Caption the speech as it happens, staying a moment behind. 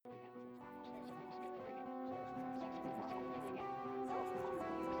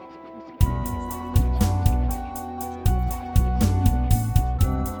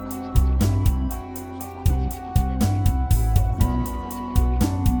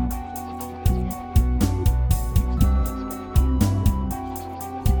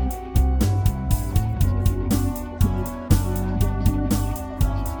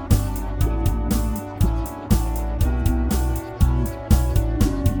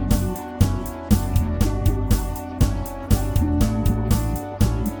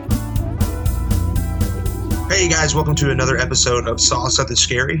guys, welcome to another episode of Saw Something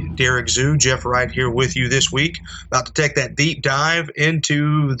Scary. Derek Zoo, Jeff Wright here with you this week, about to take that deep dive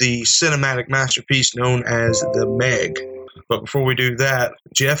into the cinematic masterpiece known as The Meg. But before we do that,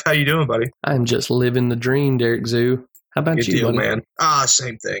 Jeff, how you doing, buddy? I'm just living the dream, Derek Zoo. How about Good you, deal, buddy? man.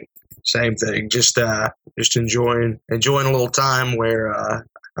 Same thing. Just enjoying a little time where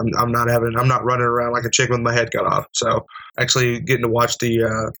I'm not running around like a chicken with my head cut off. So actually getting to watch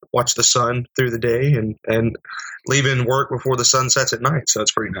the sun through the day and leaving work before the sun sets at night. So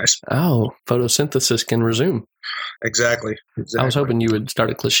it's pretty nice. Oh, photosynthesis can resume. Exactly. I was hoping you would start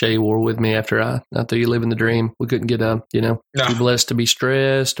a cliche war with me after I thought you living the dream. We couldn't get too blessed to be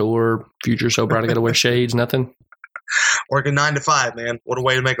stressed or future so bright I got to wear shades, nothing. Working 9 to 5, man. What a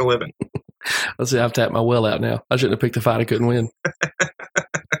way to make a living. Let's see, I've tapped my well out now. I shouldn't have picked a fight I couldn't win.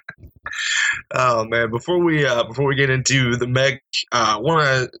 Oh man! Before we get into the Meg,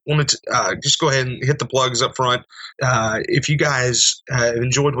 want to just go ahead and hit the plugs up front. If you guys have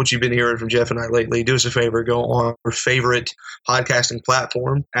enjoyed what you've been hearing from Jeff and I lately, do us a favor: go on your favorite podcasting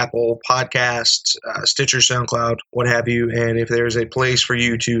platform, Apple Podcasts, Stitcher, SoundCloud, what have you. And if there's a place for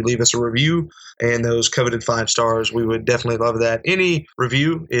you to leave us a review and those coveted 5 stars, we would definitely love that. Any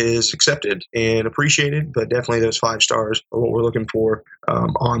review is accepted and appreciated, but definitely those 5 stars are what we're looking for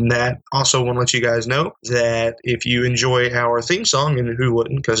on that. Also, want to let you guys know that if you enjoy our theme song, and who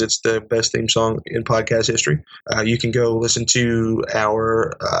wouldn't, because it's the best theme song in podcast history, you can go listen to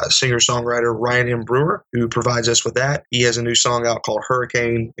our singer-songwriter Ryan M. Brewer, who provides us with that. He has a new song out called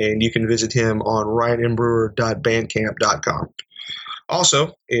Hurricane, and you can visit him on ryanmbrewer.bandcamp.com.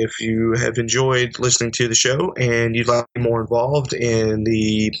 Also, if you have enjoyed listening to the show and you'd like to be more involved in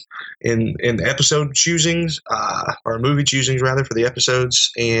the episode choosings, or movie choosings rather, for the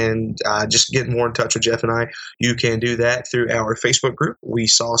episodes, and just get more in touch with Jeff and I, you can do that through our Facebook group, We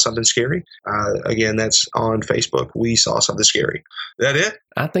Saw Something Scary. Again, that's on Facebook, We Saw Something Scary. Is that it?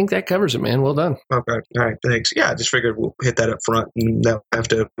 I think that covers it, man. Well done. Okay. All right. Thanks. Yeah, I just figured we'll hit that up front and not have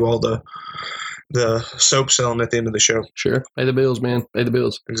to do all the soap selling at the end of the show. Sure. Pay the bills, man. Pay the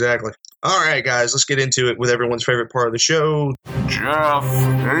bills. Exactly. All right, guys, let's get into it with everyone's favorite part of the show. Jeff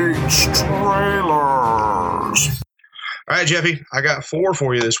hates trailers. All right, Jeffy, I got 4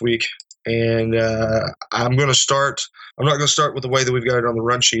 for you this week, and I'm going to start. I'm not going to start with the way that we've got it on the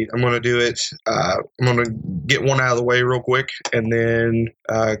run sheet. I'm going to do it. I'm going to get one out of the way real quick, and then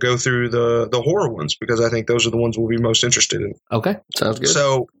go through the horror ones, because I think those are the ones we'll be most interested in. Okay, sounds good.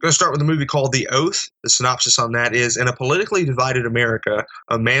 So I'm going to start with a movie called The Oath. The synopsis on that is, in a politically divided America,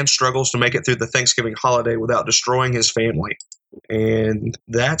 a man struggles to make it through the Thanksgiving holiday without destroying his family. And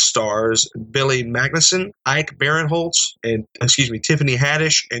that stars Billy Magnuson, Ike Barinholtz, and Tiffany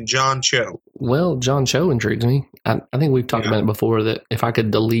Haddish, and John Cho. Well, John Cho intrigues me. I think we've talked about it before, that if I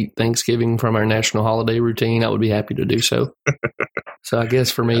could delete Thanksgiving from our national holiday routine, I would be happy to do so. So I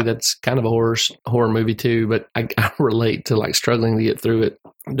guess for me, that's kind of a horror movie too, but I relate to like struggling to get through it.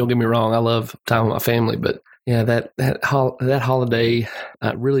 Don't get me wrong, I love time with my family, but yeah, that holiday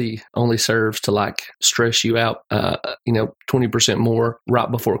really only serves to like stress you out, 20% more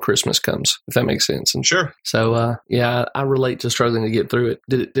right before Christmas comes, if that makes sense. And sure. So, I relate to struggling to get through it.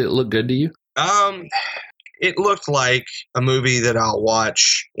 Did it look good to you? It looked like a movie that I'll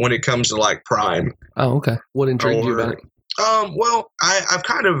watch when it comes to like Prime. Oh, okay. What intrigued you about it? Well, I've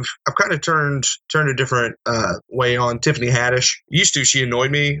kind of turned a different way on Tiffany Haddish. Used to, she annoyed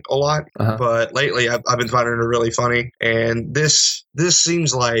me a lot, but lately I've been finding her really funny. And this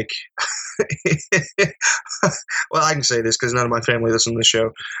seems like, well, I can say this because none of my family listens to the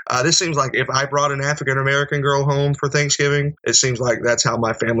show. This seems like if I brought an African American girl home for Thanksgiving, it seems like that's how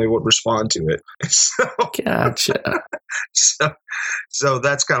my family would respond to it. So, gotcha. So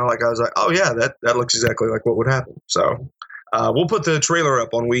that's kind of like, I was like, oh yeah, that looks exactly like what would happen. So. We'll put the trailer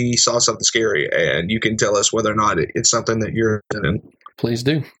up on We Saw Something Scary, and you can tell us whether or not it's something that you're in. Please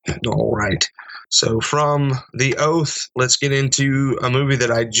do. All right. So from The Oath, let's get into a movie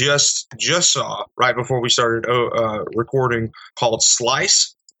that I just saw right before we started recording, called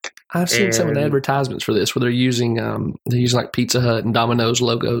Slice. I've seen some of the advertisements for this where they're using like Pizza Hut and Domino's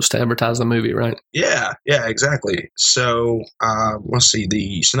logos to advertise the movie, right? Yeah, exactly. So let's see.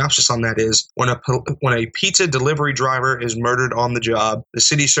 The synopsis on that is, when a pizza delivery driver is murdered on the job, the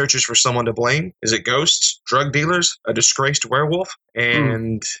city searches for someone to blame. Is it ghosts, drug dealers, a disgraced werewolf?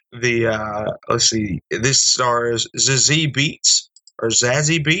 And let's see. This stars Zazie Beetz or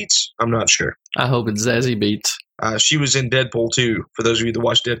Zazie Beetz. I'm not sure. I hope it's Zazie Beetz. She was in Deadpool 2. For those of you that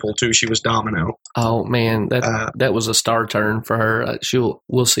watched Deadpool 2, she was Domino. Oh man, that was a star turn for her.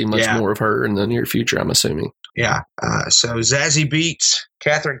 We'll see much more of her in the near future, I'm assuming. Yeah. So Zazie Beetz,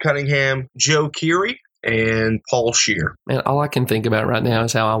 Catherine Cunningham, Joe Keery, and Paul Scheer. Man, all I can think about right now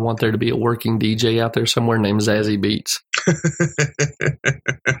is how I want there to be a working DJ out there somewhere named Zazzy Beats.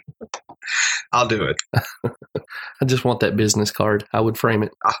 I'll do it. I just want that business card. I would frame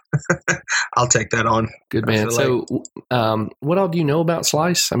it. I'll take that on. Good man. So, what all do you know about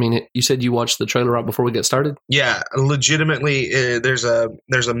Slice? I mean, you said you watched the trailer right before we got started. Yeah, legitimately, there's a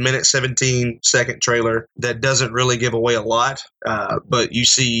minute 17-second trailer that doesn't really give away a lot, but you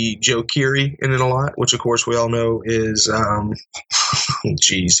see Joe Keery in it a lot, which of course we all know is,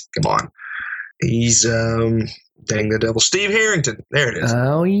 geez, come on, he's dang the devil, Steve Harrington. There it is.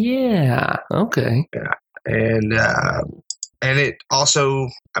 Oh yeah, okay. Yeah, and it also,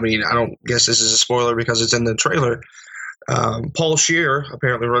 I mean, I don't guess this is a spoiler because it's in the trailer. Paul Scheer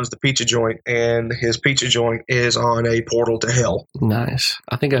apparently runs the pizza joint, and his pizza joint is on a portal to hell. Nice.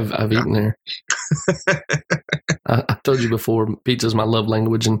 I think I've eaten there. I told you before, pizza is my love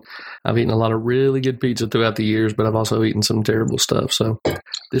language, and I've eaten a lot of really good pizza throughout the years, but I've also eaten some terrible stuff. So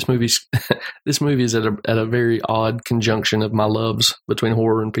this movie is at a very odd conjunction of my loves between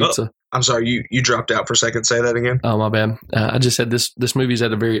horror and pizza. Oh, I'm sorry, you dropped out for a second. Say that again. Oh, my bad. I just said this movie's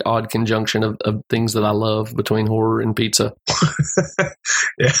at a very odd conjunction of things that I love between horror and pizza.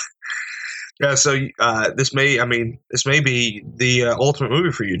 Yeah. Yeah, so this may be the ultimate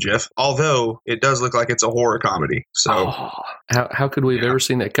movie for you, Jeff. Although it does look like it's a horror comedy. So how could we have ever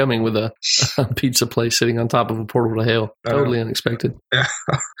seen that coming with a pizza place sitting on top of a portal to hell? Totally unexpected. Yeah.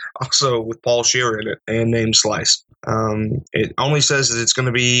 Also with Paul Scheer in it and named Slice. It only says that it's going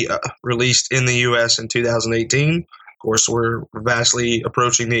to be released in the U.S. in 2018. Of course, we're vastly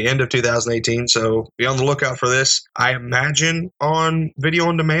approaching the end of 2018, so be on the lookout for this. I imagine on video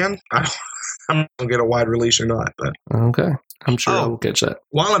on demand. I'm going to get a wide release or not. But okay. I'm sure I will catch that.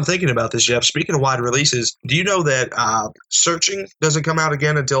 While I'm thinking about this, Jeff, speaking of wide releases, do you know that Searching doesn't come out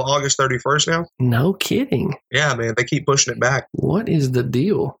again until August 31st now? No kidding. Yeah, man. They keep pushing it back. What is the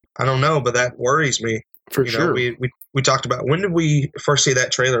deal? I don't know, but that worries me. For sure. We talked about, when did we first see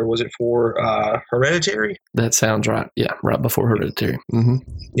that trailer? Was it for Hereditary? That sounds right. Yeah, right before Hereditary. Mm-hmm.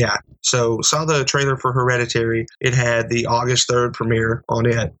 Yeah. So saw the trailer for Hereditary. It had the August 3rd premiere on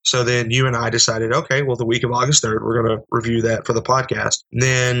it. So then you and I decided, okay, well, the week of August 3rd, we're going to review that for the podcast.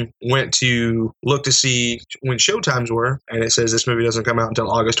 Then went to look to see when showtimes were, and it says this movie doesn't come out until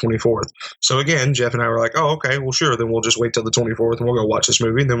August 24th. So again, Jeff and I were like, oh, okay, well, sure. Then we'll just wait till the 24th and we'll go watch this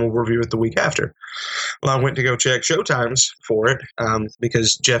movie and then we'll review it the week after. Well, I went to go check showtimes for it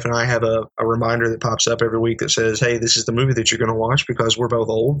because Jeff and I have a reminder that pops up every week that says, hey, this is the movie that you're going to watch, because we're both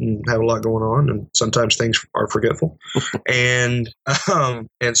old and have a lot going on and sometimes things are forgetful. and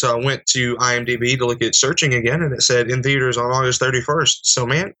so I went to IMDb to look at Searching again, and it said in theaters on August 31st. So,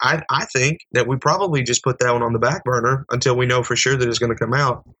 man, I think that we probably just put that one on the back burner until we know for sure that it's going to come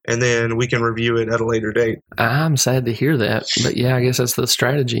out, and then we can review it at a later date. I'm sad to hear that, but yeah, I guess that's the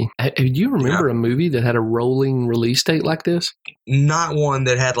strategy. Do you remember a movie that had a rolling release date like this? Not one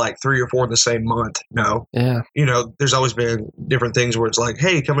that had like 3 or 4 in the same month. No. Yeah. You know, there's always been different things where it's like,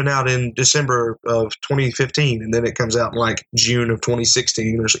 hey, coming out in December of 2015, and then it comes out in like June of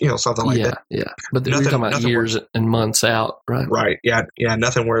 2016 or something like that. Yeah. But you're talking about years and months out, right? Right. Yeah. Yeah.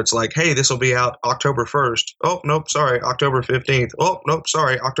 Nothing where it's like, hey, this will be out October 1st. Oh, nope. Sorry. October 15th. Oh, nope.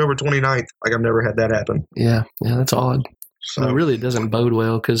 Sorry. October 29th. Like, I've never had that happen. Yeah. Yeah. That's odd. So, I mean, really, it doesn't bode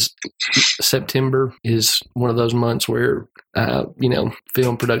well because September is one of those months where,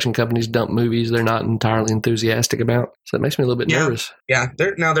 film production companies dump movies they're not entirely enthusiastic about. So that makes me a little bit nervous. Yeah.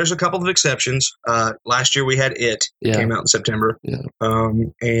 There's a couple of exceptions. Last year we had It. It came out in September. Yeah.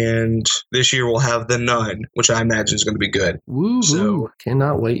 And this year we'll have The Nun, which I imagine is going to be good. Woo-hoo. So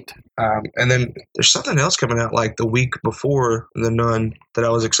cannot wait. And then there's something else coming out like the week before The Nun that I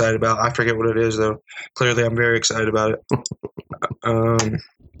was excited about. I forget what it is, though. Clearly, I'm very excited about it.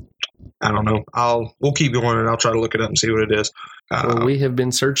 I don't know. We'll keep going, and I'll try to look it up and see what it is. Well, we have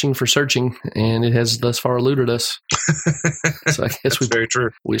been searching for Searching, and it has thus far eluded us. So I guess very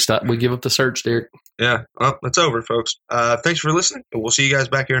true. We give up the search, Derek. Yeah, well, it's over, folks. Thanks for listening. We'll see you guys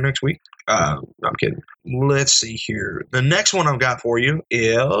back here next week. No, I'm kidding. Let's see here. The next one I've got for you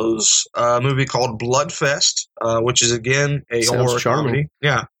is a movie called Bloodfest, which is, again, a horror comedy.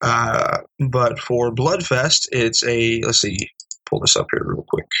 Yeah. But for Bloodfest, it's let's see, pull this up here real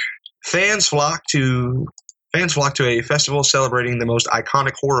quick. Fans flock to a festival celebrating the most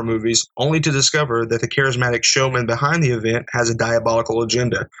iconic horror movies, only to discover that the charismatic showman behind the event has a diabolical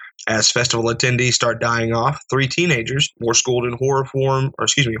agenda. As festival attendees start dying off, 3 teenagers, more schooled in horror film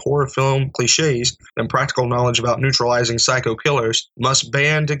cliches than practical knowledge about neutralizing psycho killers, must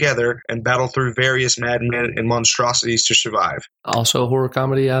band together and battle through various madmen and monstrosities to survive. Also a horror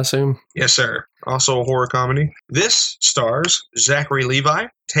comedy, I assume? Yes, sir. Also a horror comedy. This stars Zachary Levi,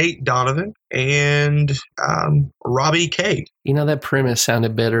 Tate Donovan, and Robbie Kay. You know, that premise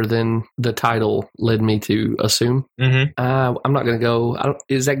sounded better than the title led me to assume. Mm-hmm. I'm not going to go.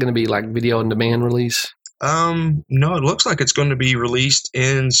 Is that going to be like video on demand release? No, it looks like it's going to be released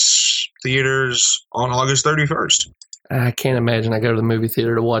in theaters on August 31st. I can't imagine I go to the movie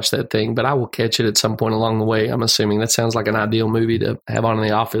theater to watch that thing, but I will catch it at some point along the way. I'm assuming that sounds like an ideal movie to have on in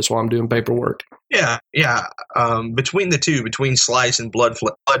the office while I'm doing paperwork. Yeah. Between the two, between Slice and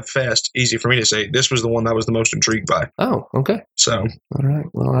Bloodfest, easy for me to say, this was the one that I was the most intrigued by. Oh, okay. So, all right.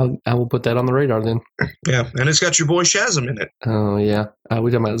 Well, I will put that on the radar then. Yeah, and it's got your boy Shazam in it. Oh, yeah.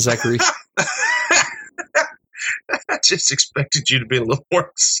 We talking about Zachary? I just expected you to be a little more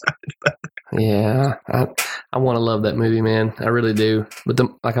excited about it. Yeah, I want to love that movie, man. I really do. But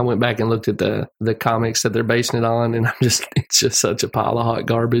I went back and looked at the comics that they're basing it on, and it's just such a pile of hot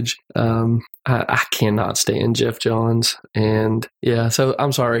garbage. I cannot stand Jeff Johns, and yeah. So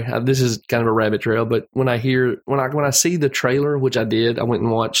I'm sorry. This is kind of a rabbit trail, but when I see the trailer, which I did, I went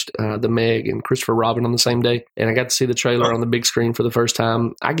and watched The Meg and Christopher Robin on the same day, and I got to see the trailer on the big screen for the first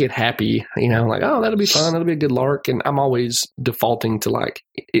time. I get happy, like, oh, that'll be fun. That'll be a good lark, and I'm always defaulting to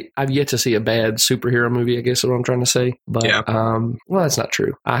I've yet to see a bad superhero movie, I guess is what I'm trying to say. But, yeah. Well, that's not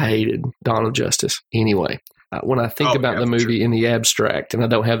true. I hated Dawn of Justice. Anyway, when I think about the movie in the abstract and I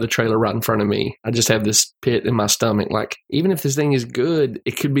don't have the trailer right in front of me, I just have this pit in my stomach. Like, even if this thing is good,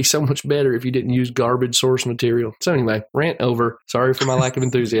 it could be so much better if you didn't use garbage source material. So anyway, rant over. Sorry for my lack of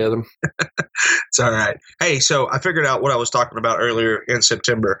enthusiasm. It's all right. Hey, so I figured out what I was talking about earlier in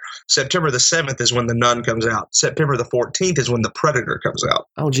September. September the 7th is when The Nun comes out. September the 14th is when The Predator comes out.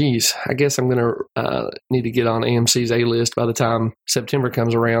 Oh, geez. I guess I'm going to need to get on AMC's A-list by the time September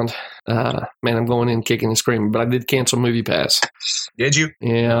comes around. Man, I'm going in kicking and screaming, but I did cancel MoviePass. Did you?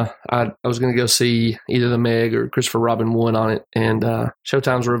 Yeah. I was going to go see either The Meg or Christopher Robin 1 on it, and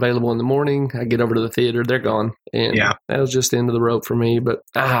showtimes were available in the morning. I get over to the theater. They're gone. And that was just the end of the rope for me, but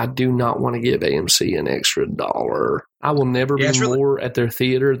I do not want to give AMC an extra $1. I will never be more at their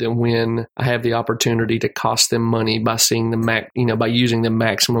theater than when I have the opportunity to cost them money by seeing by using the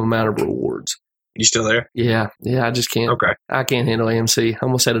maximum amount of rewards. You still there? Yeah, I just can't. Okay. I can't handle AMC. I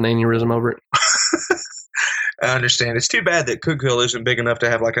almost had an aneurysm over it. I understand. It's too bad that Cookville isn't big enough to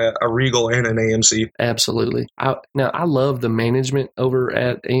have like a Regal and an AMC. Absolutely. I love the management over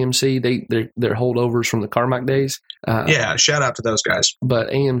at AMC. They're holdovers from the Carmack days. Shout out to those guys.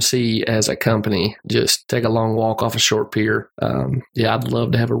 But AMC as a company, just take a long walk off a short pier. I'd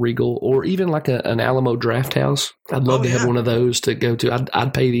love to have a Regal or even like an Alamo Draft House. I'd love to have one of those to go to.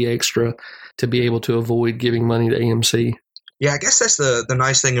 I'd pay the extra to be able to avoid giving money to AMC. Yeah, I guess that's the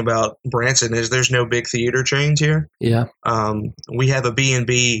nice thing about Branson is there's no big theater chains here. Yeah. We have a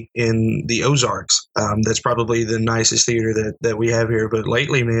B&B in the Ozarks. That's probably the nicest theater that we have here. But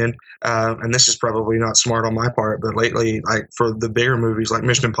lately, man, and this is probably not smart on my part, but lately, like for the bigger movies like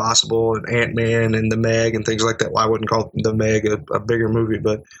Mission Impossible and Ant-Man and The Meg and things like that, well, I wouldn't call The Meg a bigger movie.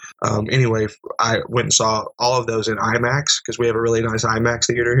 But anyway, I went and saw all of those in IMAX because we have a really nice IMAX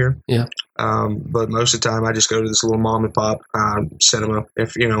theater here. Yeah. But most of the time, I just go to this little mom and pop cinema.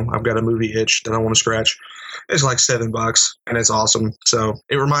 If I've got a movie itch that I want to scratch, it's like $7 and it's awesome. So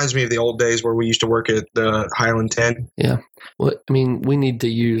it reminds me of the old days where we used to work at the Highland 10. Yeah. Well, I mean, we need to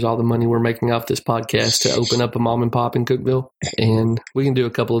use all the money we're making off this podcast to open up a mom and pop in Cookville, and we can do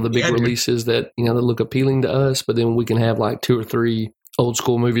a couple of the big releases that that look appealing to us, but then we can have like 2 or 3 old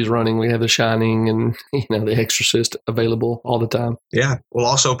school movies running. We have The Shining and The Exorcist available all the time. Yeah, we'll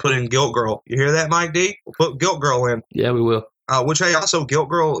also put in Guilt Girl. You hear that, Mike D? We'll put Guilt Girl in. Yeah, we will. Guilt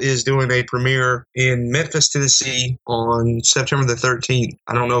Girl is doing a premiere in Memphis, Tennessee on September the 13th.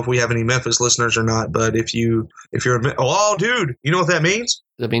 I don't know if we have any Memphis listeners or not, but if you're dude, you know what that means?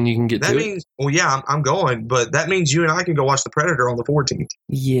 Does that mean you can get to it? Well, yeah, I'm going, but that means you and I can go watch The Predator on the 14th.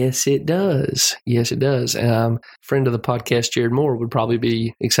 Yes, it does. Friend of the podcast, Jared Moore, would probably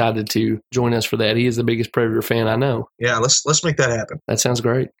be excited to join us for that. He is the biggest Predator fan I know. Yeah, let's make that happen. That sounds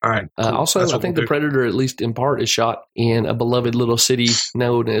great. All right. Cool. Also, I think The Predator, at least in part, is shot in a beloved little city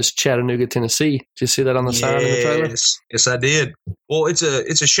known as Chattanooga, Tennessee. Did you see that on the side in the trailer? Yes, I did. Well, it's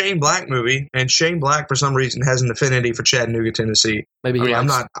a Shane Black movie, and Shane Black, for some reason, has an affinity for Chattanooga, Tennessee. Maybe he I'm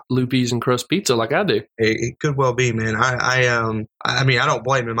not Lupi's and crust pizza like I do. It could well be, man. I mean, I don't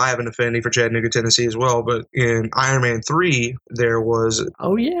blame him. I have an affinity for Chattanooga, Tennessee as well. But in Iron Man 3, there was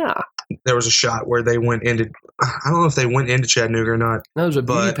a shot where they went into. I don't know if they went into Chattanooga or not. No, it was a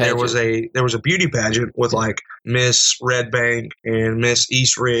beauty pageant. There was a beauty pageant with like Miss Red Bank and Miss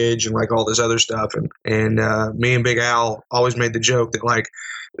East Ridge and like all this other stuff. And me and Big Al always made the joke that like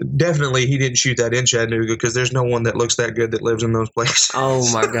definitely he didn't shoot that in Chattanooga because there's no one that looks that good that lives in those places.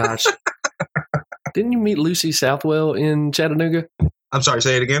 Oh my gosh. Didn't you meet Lucy Southwell in Chattanooga? I'm sorry,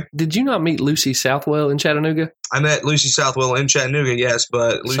 say it again. Did you not meet Lucy Southwell in Chattanooga? I met Lucy Southwell in Chattanooga, yes,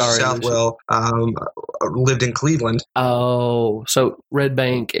 but Lucy Southwell lived in Cleveland. Oh, so Red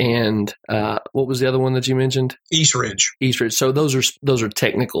Bank and what was the other one that you mentioned? East Ridge. East Ridge. So those are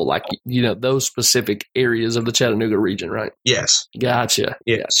technical, like, you know, those specific areas of the Chattanooga region, right? Yes. Gotcha.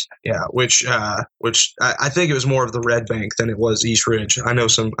 Yes. Yeah. Which I think it was more of the Red Bank than it was East Ridge. I know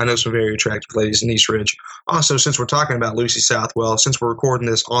some very attractive ladies in East Ridge. Also, since we're talking about Lucy Southwell, since we're recording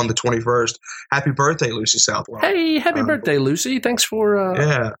this on the 21st, happy birthday, Lucy Southwell. Hey, happy birthday, Lucy. Thanks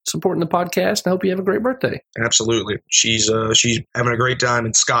for supporting the podcast. I hope you have a great birthday. Absolutely. She's having a great time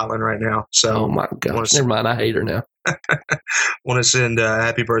in Scotland right now. So, oh, my gosh. Never mind. I hate her now. Want to send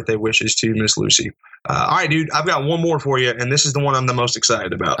happy birthday wishes to Miss Lucy. All right, dude, I've got one more for you, and this is the one I'm the most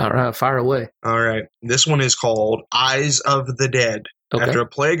excited about. All right, fire away. All right. This one is called Eyes of the Dead. Okay. After a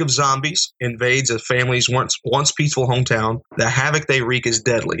plague of zombies invades a family's once peaceful hometown, the havoc they wreak is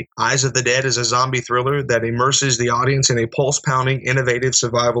deadly. Eyes of the Dead is a zombie thriller that immerses the audience in a pulse-pounding, innovative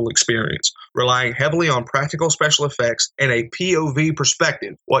survival experience, relying heavily on practical special effects and a POV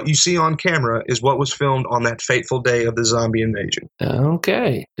perspective. What you see on camera is what was filmed on that fateful day of the zombie invasion.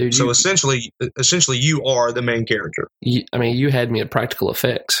 Okay. Dude, so essentially, you are the main character. You had me at practical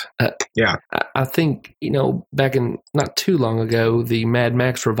effects. Yeah. I think, back in not too long ago, the Mad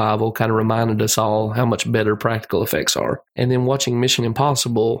Max revival kind of reminded us all how much better practical effects are. And then watching Mission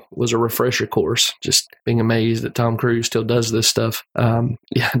Impossible was a refresher course, just being amazed that Tom Cruise still does this stuff.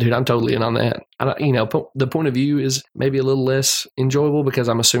 Yeah, dude, I'm totally in on that. The point of view is maybe a little less enjoyable because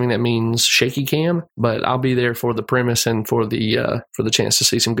I'm assuming that means shaky cam, but I'll be there for the premise and for the chance to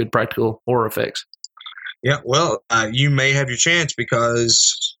see some good practical horror effects. Yeah, well, you may have your chance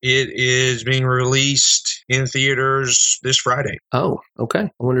because it is being released in theaters this Friday. Oh, okay.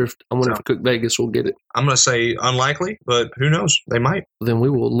 I wonder if Cook Vegas will get it. I'm going to say unlikely, but who knows? They might. Then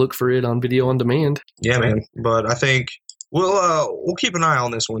we will look for it on video on demand. Yeah, man. But I think we'll keep an eye on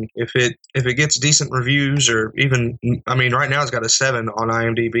this one. If it gets decent reviews, or even, right now it's got a 7 on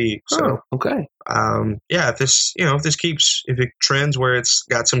IMDb. So okay. Yeah, if it trends where it's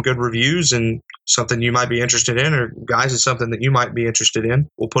got some good reviews and something you might be interested in, or guys, it's something that you might be interested in,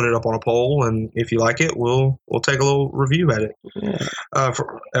 we'll put it up on a poll, and if you like it, we'll take a little review at it. Yeah.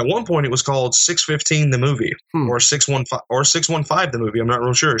 At one point, it was called 615 the movie, or 615 the movie. I'm not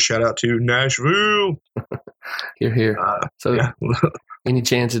real sure. Shout out to Nashville. Here. Yeah. Any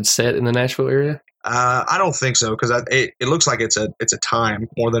chance it's set in the Nashville area? I don't think so, because it looks like it's a time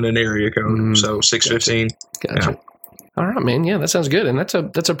more than an area code. So 615. Gotcha. Yeah. All right, man. Yeah, that sounds good, and that's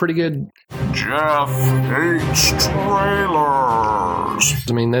a pretty good. Jeff hates trailers.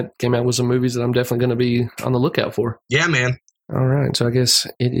 That came out with some movies that I'm definitely going to be on the lookout for. Yeah, man. All right, so I guess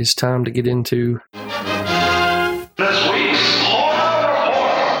it is time to get into this week's Horror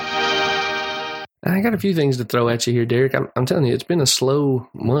Report. I got a few things to throw at you here, Derek. I'm telling you, it's been a slow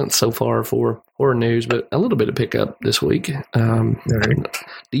month so far for horror news, but a little bit of pickup this week. Right.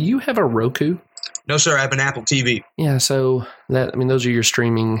 Do you have a Roku? No, sir. I have an Apple TV. Yeah, so those are your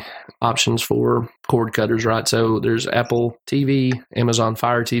streaming options for cord cutters, right? So there's Apple TV, Amazon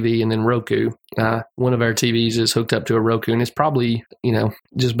Fire TV, and then Roku. One of our TVs is hooked up to a Roku, and it's probably,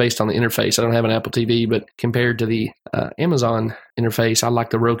 just based on the interface. I don't have an Apple TV, but compared to the Amazon interface, I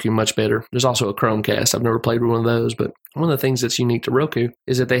like the Roku much better. There's also a Chromecast. I've never played with one of those, but one of the things that's unique to Roku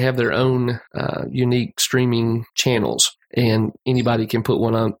is that they have their own unique streaming channels, and anybody can put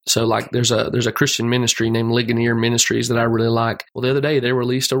one on. So like there's a Christian ministry named Ligonier Ministries that I really like. Well, the other day they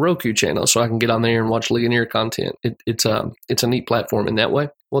released a Roku channel, so I can get on there and watch Ligonier content. It's a neat platform in that way.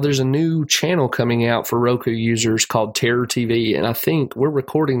 Well, there's a new channel coming out for Roku users called Terror TV, and I think we're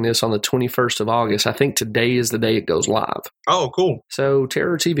recording this on the 21st of August. I think today is the day it goes live. Oh, cool. So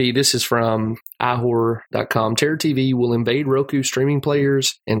Terror TV, this is from iHorror.com. Terror TV will invade Roku streaming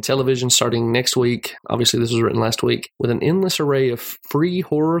players and television starting next week. Obviously, this was written last week. With an endless array of free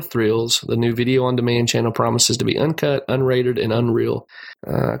horror thrills, the new video-on-demand channel promises to be uncut, unrated, and unreal.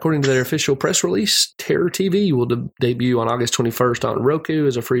 According to their official press release, Terror TV will debut on August 21st on Roku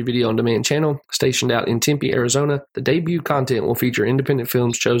as a a free video on demand channel stationed out in Tempe, Arizona. The debut content will feature independent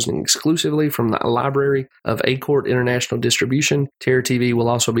films chosen exclusively from the library of A-Court International Distribution. Terror TV will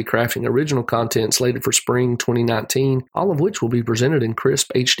also be crafting original content slated for spring 2019, all of which will be presented in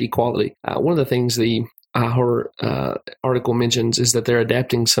crisp HD quality. One of the things the horror article mentions is that they're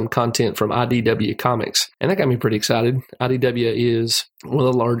adapting some content from IDW Comics, and that got me pretty excited. IDW is one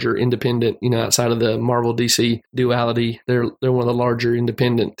of the larger independent, outside of the Marvel DC duality, they're one of the larger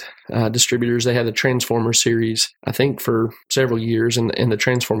independent distributors. They had the Transformers series, I think, for several years, and the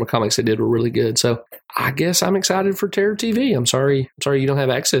Transformer comics they did were really good. So I guess I'm excited for Terror TV. I'm sorry you don't have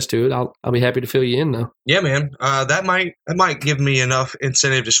access to it. I'll be happy to fill you in though. Yeah, man. That might give me enough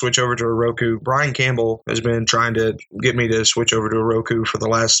incentive to switch over to a Roku. Brian Campbell has been trying to get me to switch over to a Roku for the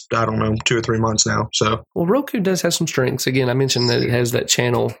last, 2 or 3 months now. So, well, Roku does have some strengths. Again, I mentioned that it has that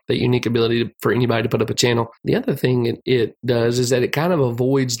channel, that unique ability for anybody to put up a channel. The other thing it does is that it kind of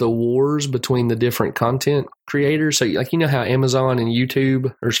avoids the wars between the different content creators. So, how Amazon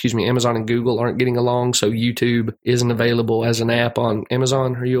and Google aren't getting along, so YouTube isn't available as an app on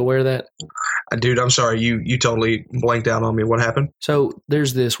Amazon. Are you aware of that? Dude, I'm sorry. You totally blanked out on me. What happened? So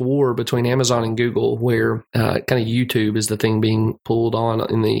there's this war between Amazon and Google where kind of YouTube is the thing being pulled on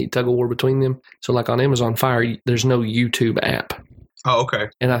in the tug of war between them. So like on Amazon Fire, there's no YouTube app. Oh, okay.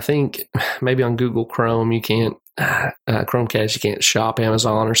 And I think maybe on Google Chrome, you can't, Chromecast, you can't shop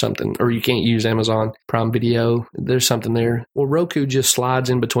Amazon or something, or you can't use Amazon Prime Video. There's something there. Well, Roku just slides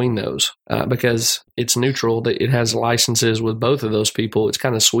in between those because it's neutral. It has licenses with both of those people. It's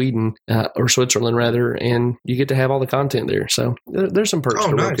kind of Sweden or Switzerland rather, and you get to have all the content there. So there's some perks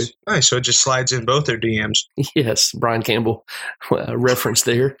for Roku. Nice. So it just slides in both their DMs. Yes, Brian Campbell reference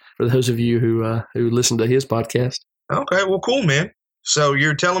there for those of you who listen to his podcast. Okay, well, cool, man. So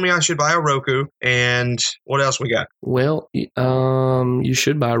you're telling me I should buy a Roku, and what else we got? Well, you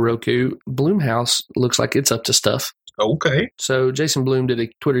should buy a Roku. Blumhouse looks like it's up to stuff. Okay. So Jason Blum did a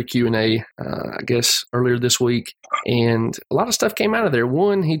Twitter Q&A, I guess, earlier this week, and a lot of stuff came out of there.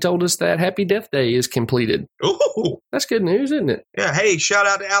 One, he told us that Happy Death Day is completed. Ooh. That's good news, isn't it? Yeah, hey, shout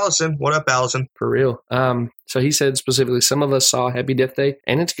out to Allison. What up, Allison? For real. So he said specifically, some of us saw Happy Death Day,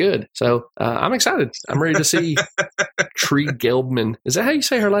 and it's good. So I'm excited. I'm ready to see Tree Gelbman. Is that how you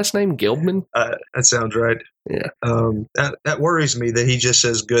say her last name, Gelbman? That sounds right. Yeah. That worries me that he just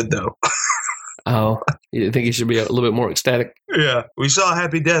says good, though. Oh, you think he should be a little bit more ecstatic? Yeah. We saw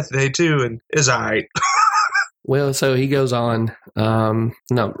Happy Death Day, too, and it's all right. Well, so he goes on.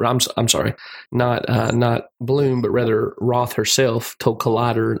 No, I'm sorry, not Bloom, but rather Roth herself told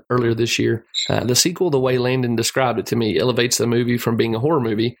Collider earlier this year. The sequel, the way Landon described it to me, elevates the movie from being a horror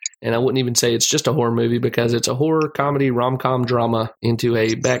movie, and I wouldn't even say it's just a horror movie because it's a horror comedy rom-com drama into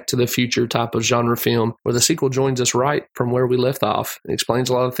a Back to the Future type of genre film, where the sequel joins us right from where we left off. It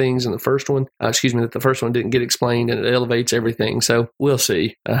explains a lot of things in the first one. That the first one didn't get explained, and it elevates everything. So we'll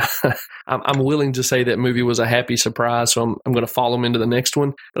see. I'm willing to say that movie was a happy surprise, so I'm going to follow them into the next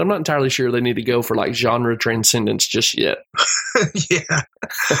one, but I'm not entirely sure they need to go for like genre transcendence just yet.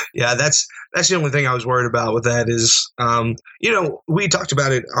 Yeah, that's the only thing I was worried about with that is, we talked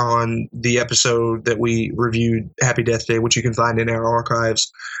about it on the episode that we reviewed Happy Death Day, which you can find in our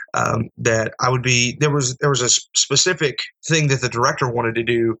archives, that there was a specific thing that the director wanted to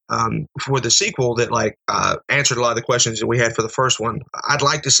do for the sequel that answered a lot of the questions that we had for the first one. I'd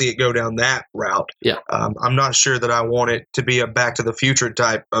like to see it go down that route. Yeah. I'm not sure that I want it to be a Back to the Future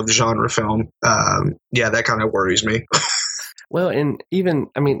type of genre film. That kind of worries me. Well, and even,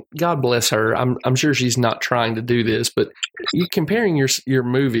 God bless her. I'm sure she's not trying to do this, but you comparing your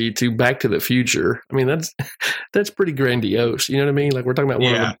movie to Back to the Future, that's pretty grandiose. You know what I mean? Like, we're talking about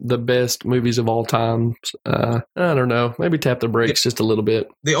one of the best movies of all time. I don't know. Maybe tap the brakes just a little bit.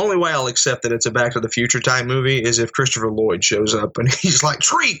 The only way I'll accept that it's a Back to the Future type movie is if Christopher Lloyd shows up and he's like,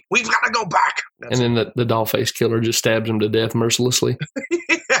 "Tree, we've got to go back." And then the doll-faced killer just stabs him to death mercilessly.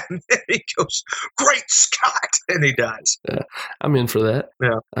 And then he goes, "Great Scott!" And he dies. I'm in for that.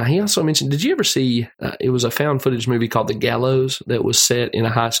 Yeah. He also mentioned, did you ever see, it was a found footage movie called The Gallows that was set in a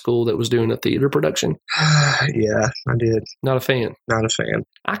high school that was doing a theater production? Yeah, I did. Not a fan? Not a fan.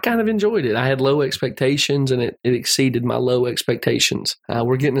 I kind of enjoyed it. I had low expectations, and it exceeded my low expectations.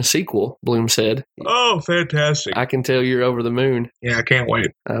 We're getting a sequel, Bloom said. Oh, fantastic. I can tell you're over the moon. Yeah, I can't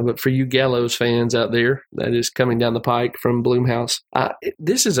wait. But for you Gallows fans out there, that is coming down the pike from Blumhouse.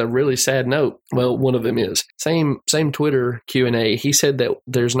 This is a really sad note. Well, one of them is. Same Twitter Q&A. He said that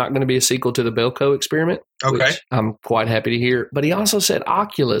there's not going to be a sequel to the Belko Experiment. Okay. Which I'm quite happy to hear. But he also said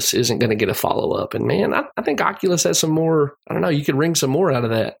Oculus isn't going to get a follow-up. And, man, I think Oculus has some more, I don't know, you could wring some more out of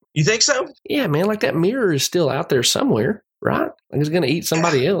that. You think so? Yeah, man, like that mirror is still out there somewhere. right? Like he's going to eat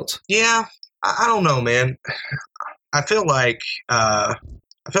somebody else. Yeah, I don't know, man. I feel like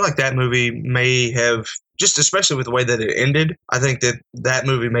that movie may have, just especially with the way that it ended, I think that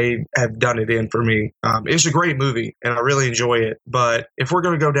movie may have done it in for me. It's a great movie, and I really enjoy it. But if we're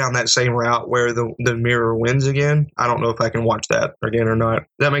going to go down that same route where the mirror wins again, I don't know if I can watch that again or not.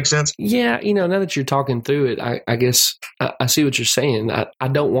 Does that make sense? Yeah, now that you're talking through it, I guess I see what you're saying. I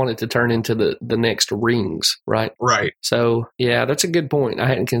don't want it to turn into the next Rings, right? Right. So, yeah, that's a good point. I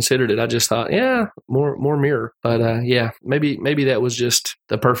hadn't considered it. I just thought, yeah, more mirror. But, yeah, maybe that was just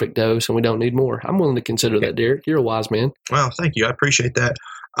the perfect dose and we don't need more. I'm willing to consider that, Derek. You're a wise man. Well, thank you. I appreciate that.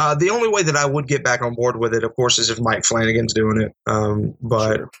 The only way that I would get back on board with it, of course, is if Mike Flanagan's doing it.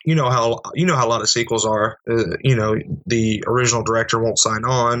 But Sure. you know how a lot of sequels are. The original director won't sign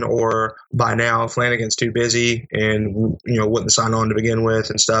on, or by now Flanagan's too busy and wouldn't sign on to begin with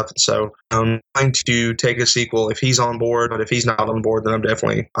and stuff. So I'm trying to take a sequel if he's on board. But if he's not on board, then I'm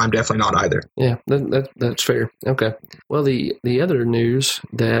definitely not either. Yeah, that's fair. Okay. Well, the other news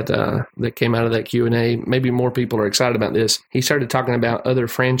that came out of that Q&A, maybe more people are excited about this. He started talking about other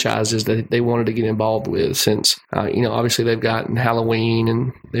franchises that they wanted to get involved with since, obviously they've gotten Halloween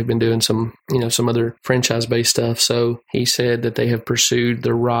and they've been doing some other franchise-based stuff. So he said that they have pursued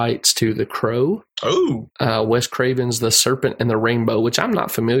the rights to The Crow. Oh. Wes Craven's The Serpent and the Rainbow, which I'm not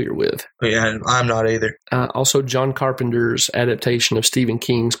familiar with. Yeah, I'm not either. Also, John Carpenter's adaptation of Stephen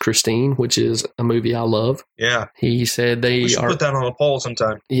King's Christine, which is a movie I love. Yeah. He said We should put that on a poll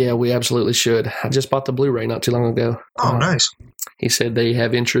sometime. Yeah, we absolutely should. I just bought the Blu-ray not too long ago. Oh, nice. He said they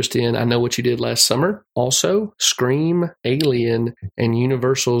have interest in I Know What You Did Last Summer, also Scream, Alien, and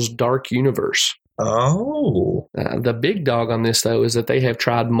Universal's Dark Universe. Oh. The big dog on this, though, is that they have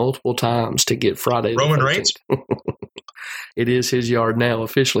tried multiple times to get Friday the 13th. Roman Reigns? It is his yard now,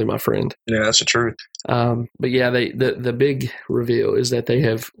 officially, my friend. Yeah, that's the truth. But yeah, the big reveal is that they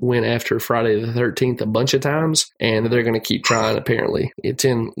have went after Friday the 13th a bunch of times, and they're going to keep trying. Apparently, it's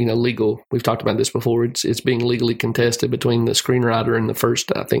in legal. We've talked about this before. It's being legally contested between the screenwriter and the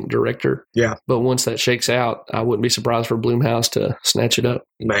first, I think, director. Yeah. But once that shakes out, I wouldn't be surprised for Blumhouse to snatch it up.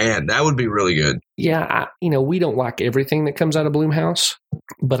 Man, that would be really good. Yeah, we don't like everything that comes out of Blumhouse,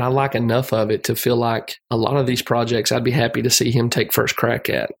 but I like enough of it to feel like a lot of these projects I'd be happy to see him take first crack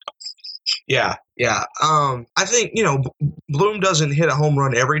at. Yeah. I think, Bloom doesn't hit a home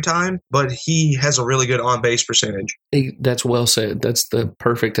run every time, but he has a really good on-base percentage. That's well said. That's the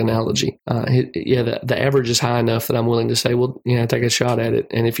perfect analogy. The average is high enough that I'm willing to say, well, take a shot at it.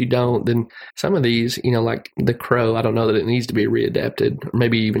 And if you don't, then some of these, like The Crow, I don't know that it needs to be readapted, or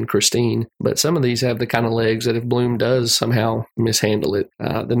maybe even Christine, but some of these have the kind of legs that if Bloom does somehow mishandle it,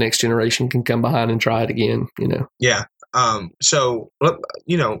 the next generation can come behind and try it again, Yeah. So,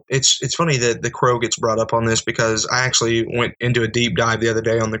 it's funny that The Crow gets brought up on this because I actually went into a deep dive the other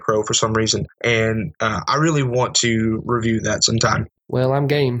day on The Crow for some reason, and I really want to review that sometime. Well, I'm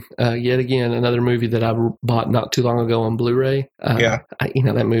game. Yet again, another movie that I bought not too long ago on Blu-ray.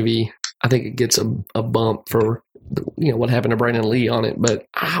 That movie, I think it gets a bump for what happened to Brandon Lee on it, but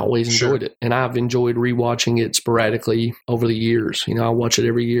I always enjoyed it, and I've enjoyed rewatching it sporadically over the years. I watch it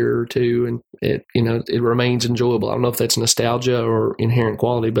every year or two, and it remains enjoyable. I don't know if that's nostalgia or inherent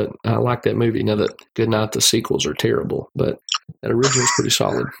quality, but I like that movie. That Goodnight, the sequels are terrible, but that original is pretty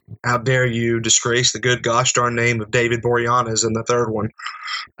solid. How dare you disgrace the good gosh darn name of David Boreanaz in the third one?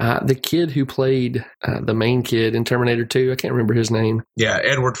 The kid who played the main kid in Terminator 2, I can't remember his name. Yeah,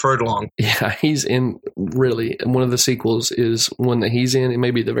 Edward Furlong. Yeah, he's in really one of the sequels is one that he's in. It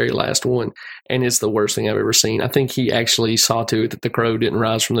may be the very last one, and it's the worst thing I've ever seen. I think he actually saw to it that the Crow didn't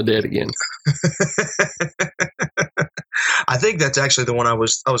rise from the dead again. I think that's actually the one I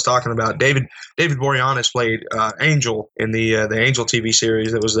was talking about. David Boreanaz played Angel in the Angel TV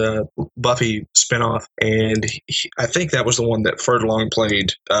series. That was a Buffy spinoff, and I think that was the one that Furlong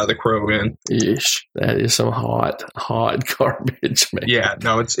played the Crow in. Ish, that is some hot garbage, man. Yeah,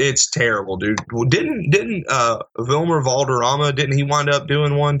 no, it's terrible, dude. Didn't Wilmer Valderrama, didn't he wind up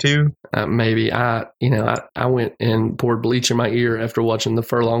doing one too? Maybe. I went and poured bleach in my ear after watching the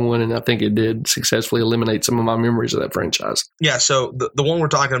Furlong one, and I think it did successfully eliminate some of my memories of that franchise. Yeah, so the one we're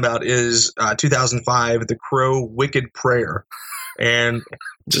talking about is 2005, The Crow: Wicked Prayer. And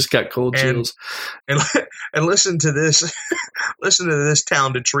just got cold chills. And listen to this. Listen to this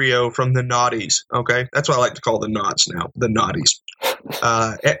talented trio from the Naughties. Okay, that's what I like to call the Knots now. The Naughties.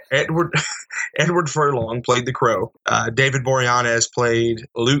 Edward Furlong played the Crow. David Boreanaz played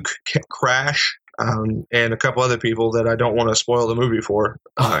Luke Crash. And a couple other people that I don't want to spoil the movie for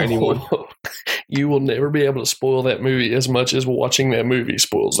anyone. You will never be able to spoil that movie as much as watching that movie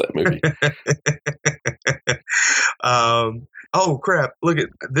spoils that movie. Oh crap! Look at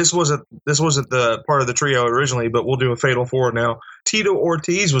this. Wasn't the part of the trio originally? But we'll do a Fatal Four now. Tito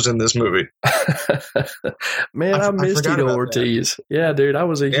Ortiz was in this movie. Man, I missed forgot Tito about Ortiz. Yeah, dude, I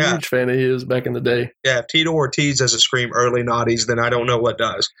was a huge fan of his back in the day. Yeah, if Tito Ortiz doesn't scream early noughties, then I don't know what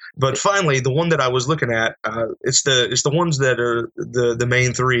does. But finally, the one that I was looking at, it's the ones that are the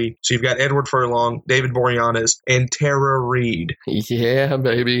main three. So you've got Edward Furlong, David Boreanaz, and Tara Reid. Yeah,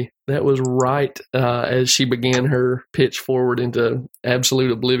 baby. That was right as she began her pitch forward into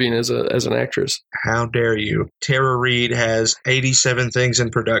absolute oblivion as an actress. How dare you? Tara Reid has 87 things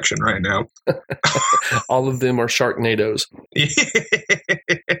in production right now. All of them are Sharknadoes.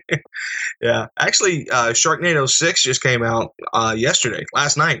 Yeah. Actually, Sharknado 6 just came out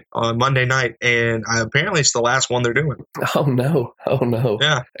last night, on Monday night, and apparently it's the last one they're doing. Oh, no.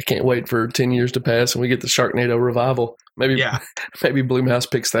 Yeah. I can't wait for 10 years to pass and we get the Sharknado revival. Maybe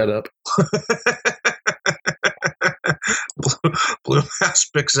Blumhouse picks that up. Blumhouse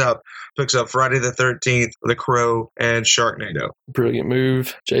picks up Friday the 13th, The Crow, and Sharknado. Brilliant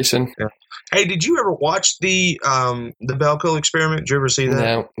move, Jason. Yeah. Hey, did you ever watch the Belko Experiment? Did you ever see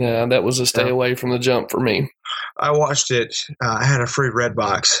that? No, that was a stay away from the jump for me. I watched it. I had a free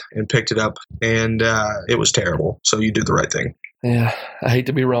Redbox and picked it up, and it was terrible. So you did the right thing. Yeah, I hate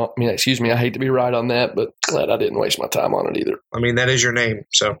to be wrong. I hate to be right on that, but glad I didn't waste my time on it either. I mean, that is your name,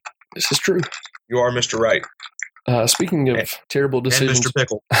 so this is true. You are Mr. Right. Speaking of terrible decisions, and Mr.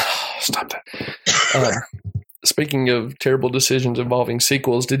 Pickle. Stop that. Speaking of terrible decisions involving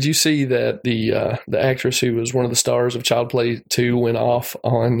sequels, did you see that the actress who was one of the stars of Child Play 2 went off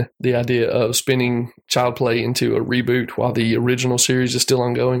on the idea of spinning Child Play into a reboot while the original series is still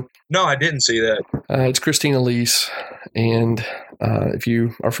ongoing? No, I didn't see that. It's Christine Elise, and if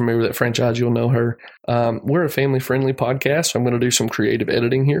you are familiar with that franchise, you'll know her. We're a family-friendly podcast, so I'm going to do some creative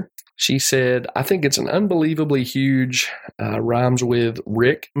editing here. She said, I think it's an unbelievably huge rhymes with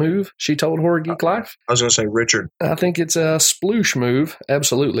Rick move, she told Horror Geek Life. I was going to say Richard. I think it's a sploosh move,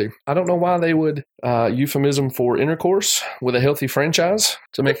 absolutely. I don't know why they would euphemism for intercourse with a healthy franchise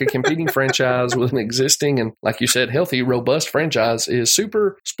to make a competing franchise with an existing and, like you said, healthy, robust franchise is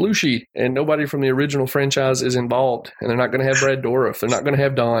super splooshy, and nobody from the original franchise is involved, and they're not going to have Brad Dourif, they're not going to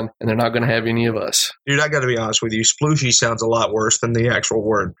have Don, and they're not going to have any of us. Dude, I got to be honest with you, splooshy sounds a lot worse than the actual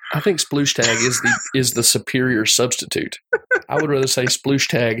word. I think sploosh tag is the superior substitute. I would rather say sploosh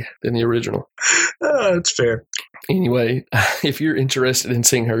tag than the original. That's fair. Anyway, if you're interested in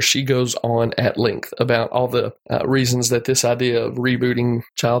seeing her, she goes on at length about all the reasons that this idea of rebooting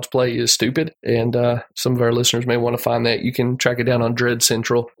Child's Play is stupid. And some of our listeners may want to find that. You can track it down on Dread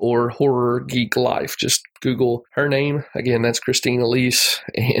Central or Horror Geek Life. Just Google her name. Again, that's Christine Elise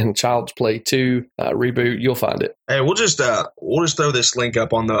and Child's Play 2 reboot. You'll find it. Hey, we'll just throw this link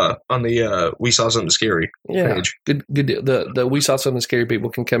up on the We Saw Something Scary page. Good deal. The We Saw Something Scary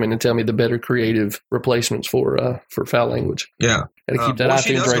people can come in and tell me the better creative replacements for foul language. Yeah, gotta keep that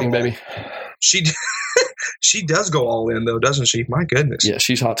iTunes rating, baby. She does go all in though, doesn't she? My goodness. Yeah,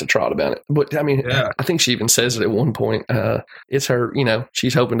 she's hot to trot about it. But I mean, I think she even says it at one point. It's her,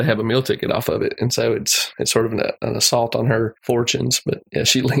 she's hoping to have a meal ticket off of it, and so it's sort of an assault on her fortunes. But yeah,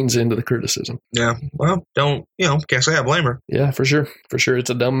 she leans into the criticism. Yeah, well, can't say I blame her. Yeah, for sure, it's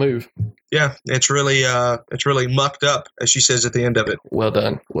a dumb move. Yeah, it's really mucked up, as she says at the end of it. Well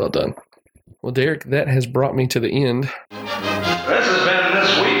done. Well, Derek, that has brought me to the end. This has been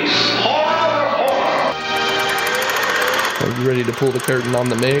this week's Horror Report. Are you ready to pull the curtain on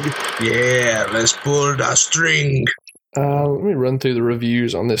the Meg? Yeah, let's pull the string. Let me run through the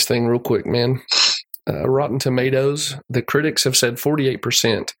reviews on this thing real quick, man. Rotten Tomatoes, the critics have said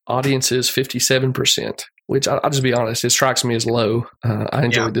 48%, audiences 57%. Which, I'll just be honest, it strikes me as low. I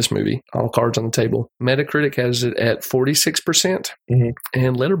enjoyed this movie. All cards on the table. Metacritic has it at 46%,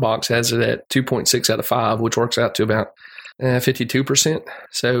 and Letterboxd has it at 2.6 out of 5, which works out to about 52%.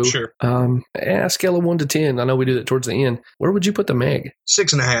 So, sure. Scale of 1 to 10. I know we do that towards the end. Where would you put the Meg?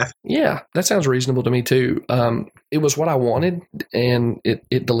 6.5. Yeah, that sounds reasonable to me too. It was what I wanted, and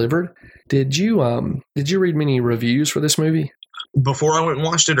it delivered. Did you read many reviews for this movie? Before I went and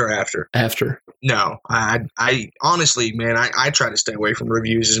watched it or after? After. No. I honestly, man, I try to stay away from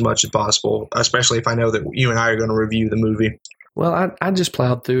reviews as much as possible, especially if I know that you and I are going to review the movie. Well, I just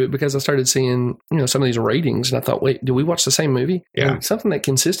plowed through it because I started seeing, some of these ratings, and I thought, wait, did we watch the same movie? Yeah. And something that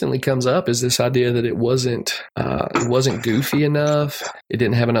consistently comes up is this idea that it wasn't goofy enough. It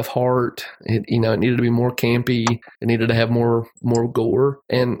didn't have enough heart. It needed to be more campy. It needed to have more gore.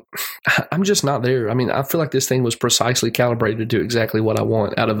 And I'm just not there. I mean, I feel like this thing was precisely calibrated to exactly what I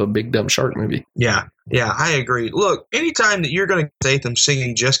want out of a big dumb shark movie. Yeah. Yeah, I agree. Look, anytime that you're going to get them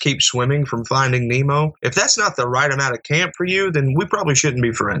singing Just Keep Swimming from Finding Nemo, if that's not the right amount of camp for you, then we probably shouldn't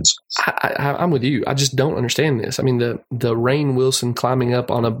be friends. I'm with you. I just don't understand this. I mean, the Rainn Wilson climbing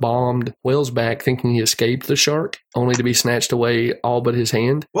up on a bombed whale's back thinking he escaped the shark, only to be snatched away all but his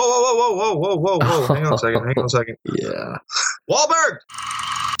hand. Whoa. Hang on a second. Yeah. Wahlberg!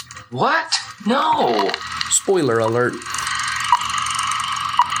 What? No! Spoiler alert.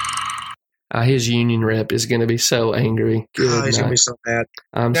 His union rep is going to be so angry. He's going to be so mad.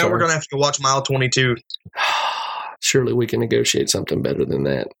 I'm now sorry. We're going to have to watch Mile 22. Surely we can negotiate something better than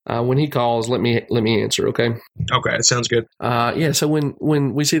that. When he calls, let me answer, okay? Okay, that sounds good. Yeah, so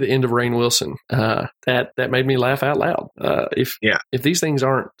when we see the end of Rainn Wilson, that made me laugh out loud. If these things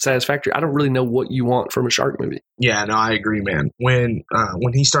aren't satisfactory, I don't really know what you want from a shark movie. Yeah, no, I agree, man. When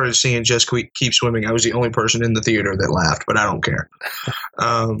he started singing Just Keep Swimming, I was the only person in the theater that laughed, but I don't care.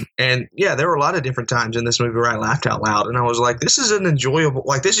 And yeah, there were a lot of different times in this movie where I laughed out loud, and I was like, this is an enjoyable,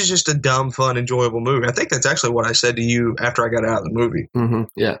 like, this is just a dumb, fun, enjoyable movie. I think that's actually what I said to you after I got out of the movie. Mm-hmm,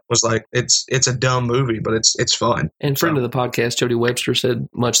 yeah. Was like, it's a dumb movie, but it's fun. And friend of the podcast, Jody Webster, said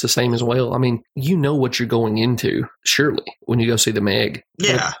much the same as well. I mean, you know what you're going into, surely, when you go see the Meg.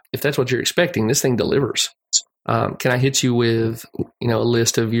 Yeah. If that's what you're expecting, this thing delivers. Can I hit you with, a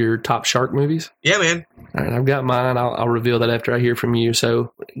list of your top shark movies? Yeah, man. All right, I've got mine. I'll reveal that after I hear from you.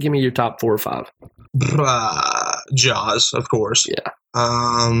 So give me your top 4 or 5. Jaws, of course. Yeah.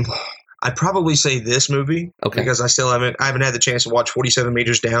 I'd probably say this movie, okay, because I haven't had the chance to watch 47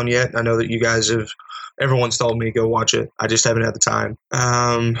 Meters Down yet. I know that you guys everyone's told me to go watch it. I just haven't had the time.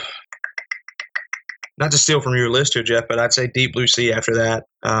 Not to steal from your list here, Jeff, but I'd say Deep Blue Sea after that.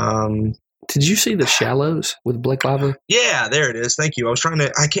 Did you see The Shallows with Blake Lively? Yeah, there it is. Thank you. I was trying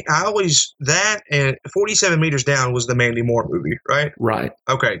to. That and 47 Meters Down was the Mandy Moore movie, right? Right.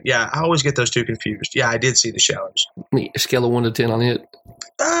 Okay. Yeah, I always get those two confused. Yeah, I did see The Shallows. Scale of 1 to 10 on it.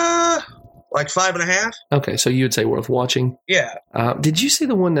 Like 5.5. Okay, so you would say worth watching. Yeah. Did you see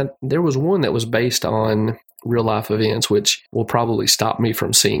the one there was one that was based on real life events, which will probably stop me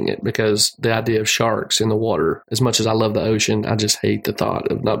from seeing it because the idea of sharks in the water, as much as I love the ocean, I just hate the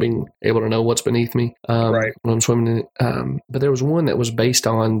thought of not being able to know what's beneath me right. when I'm swimming in it. But there was one that was based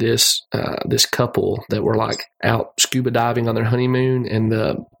on this couple that were like out scuba diving on their honeymoon, and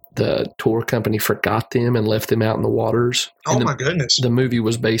the tour company forgot them and left them out in the waters. Oh, my goodness. The movie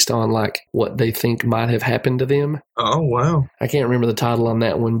was based on like what they think might have happened to them. Oh, wow. I can't remember the title on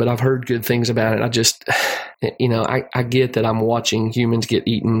that one, but I've heard good things about it. I just, I get that I'm watching humans get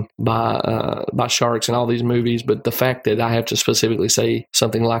eaten by sharks in all these movies, but the fact that I have to specifically say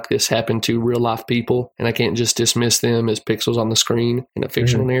something like this happened to real life people and I can't just dismiss them as pixels on the screen in a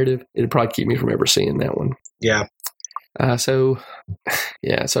fictional narrative, it'd probably keep me from ever seeing that one. Yeah. So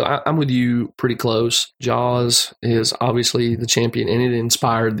I'm with you pretty close. Jaws is obviously the champion, and it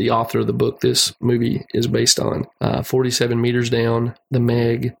inspired the author of the book this movie is based on. 47 Meters Down, The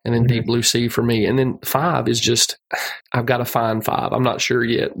Meg, and then Deep Blue Sea for me. And then 5 is just, I've got to find 5. I'm not sure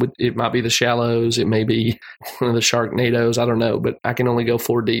yet. It might be The Shallows. It may be one of the Sharknadoes. I don't know, but I can only go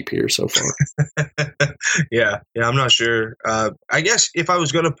 4 deep here so far. Yeah, I'm not sure. I guess if I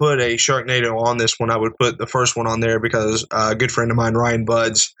was going to put a Sharknado on this one, I would put the first one on there because a good friend of mine, Ryan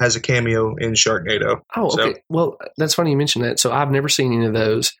Buds, has a cameo in Sharknado. Oh, okay. So, well, that's funny you mentioned that. So I've never seen any of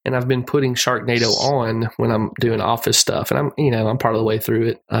those, and I've been putting Sharknado on when I'm doing office stuff, and I'm part of the way through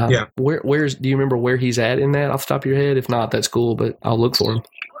it. Yeah. Do you remember where he's at in that off the top of your head? If not, that's cool, but I'll look for him.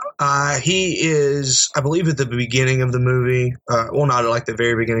 He is, I believe, at the beginning of the movie. Well, not like the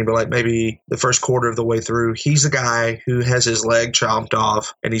very beginning, but like maybe the first quarter of the way through. He's the guy who has his leg chopped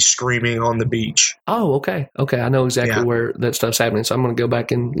off and he's screaming on the beach. Oh, okay. I know exactly where that stuff's happening, so I'm going to go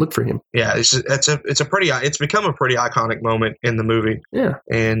back and look for him. Yeah, it's become a pretty iconic moment in the movie. Yeah,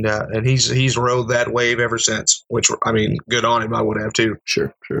 and he's rode that wave ever since. Which, I mean, good on him. I would have too.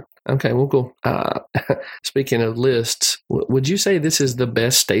 Sure. Okay, well, cool. Speaking of lists, would you say this is the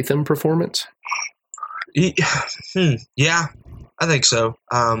best Statham performance? Yeah, I think so.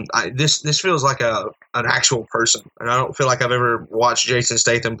 This feels like an actual person, and I don't feel like I've ever watched Jason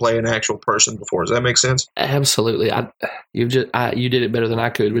Statham play an actual person before. Does that make sense? Absolutely. You did it better than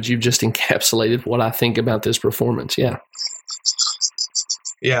I could, but you've just encapsulated what I think about this performance. Yeah.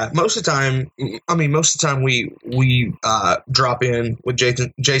 Yeah, most of the time we drop in with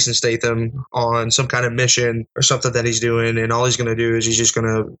Jason Statham on some kind of mission or something that he's doing, and all he's going to do is he's just going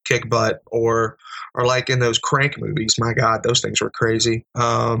to kick butt, or like in those Crank movies. My God, those things were crazy.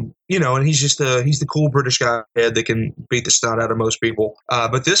 and he's just he's the cool British guy that can beat the snot out of most people.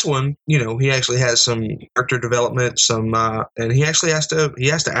 But this one, he actually has some character development, and he actually has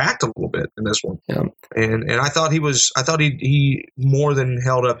to act a little bit in this one. Yeah. And I thought he more than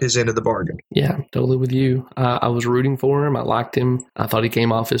held up his end of the bargain. Yeah, totally with you. I was rooting for him. I liked him. I thought he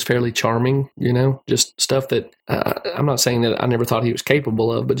came off as fairly charming, just stuff that I'm not saying that I never thought he was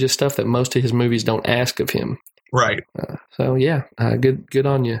capable of, but just stuff that most of his movies don't ask of him. Right. So yeah, good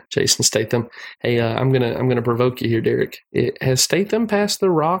on you, Jason Statham. Hey, I'm gonna provoke you here, Derek. Has Statham passed The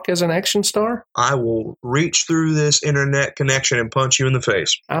Rock as an action star? I will reach through this internet connection and punch you in the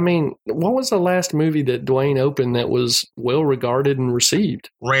face. I mean, what was the last movie that Dwayne opened that was well regarded and received?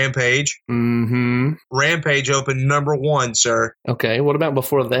 Rampage. Mm-hmm. Rampage opened number 1, sir. Okay, what about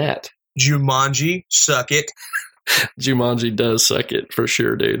before that? Jumanji, suck it. Jumanji does suck it for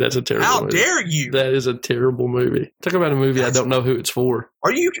sure, dude. That's a terrible movie. How dare you? That is a terrible movie. Talk about a movie I don't know who it's for.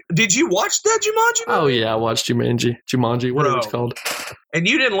 Did you watch that Jumanji movie? Oh yeah, I watched Jumanji, whatever it's called. And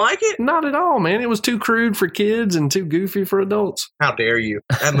you didn't like it? Not at all, man. It was too crude for kids and too goofy for adults. How dare you?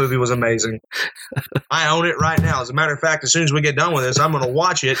 That movie was amazing. I own it right now. As a matter of fact, as soon as we get done with this, I'm going to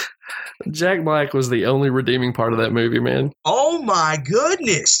watch it. Jack Black was the only redeeming part of that movie, man. Oh my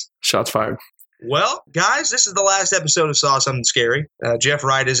goodness. Shots fired. Well, guys, this is the last episode of Saw Something Scary. Jeff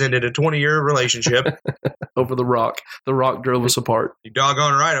Wright has ended a 20-year relationship. Over The Rock. The Rock drove us apart. You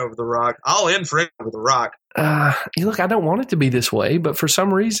doggone right over The Rock. I'll end for it over The Rock. Look, I don't want it to be this way, but for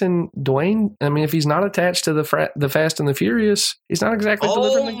some reason, Dwayne, I mean, if he's not attached to the Fast and the Furious, he's not exactly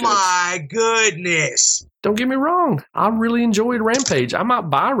delivering the goods. Oh, my goodness. Don't get me wrong. I really enjoyed Rampage. I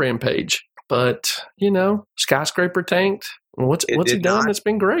might buy Rampage, but, Skyscraper tanked. What's he done? It's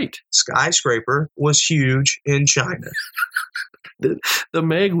been great. Skyscraper was huge in China. The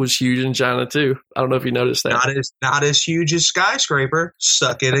Meg was huge in China too. I don't know if you noticed that. Not as huge as Skyscraper.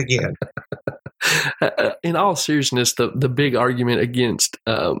 Suck it again. In all seriousness, the big argument against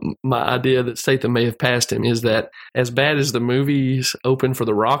my idea that Statham may have passed him is that as bad as the movies open for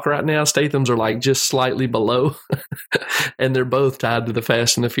The Rock right now, Statham's are like just slightly below. And they're both tied to the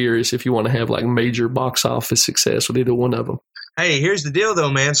Fast and the Furious if you want to have like major box office success with either one of them. Hey, here's the deal though,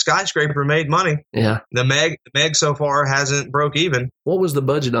 man. Skyscraper made money. Yeah. The Meg so far hasn't broke even. What was the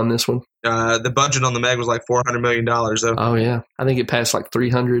budget on this one? The budget on the Meg was like $400 million though. Oh yeah. I think it passed like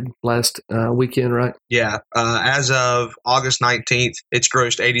 300 last weekend, right? Yeah. As of August 19th, it's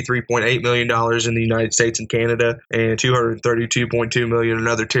grossed $83.8 million in the United States and Canada and $232.2 million in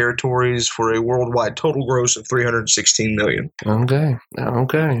other territories for a worldwide total gross of $316 million. Okay.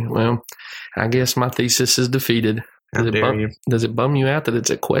 Well, I guess my thesis is defeated. Does it bum you out that it's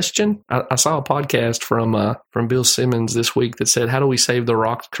a question? I saw a podcast from Bill Simmons this week that said, "How do we save The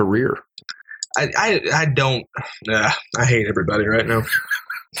Rock's career?" I don't. I hate everybody right now.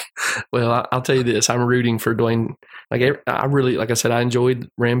 Well, I'll tell you this: I'm rooting for Dwayne. Like I said, I enjoyed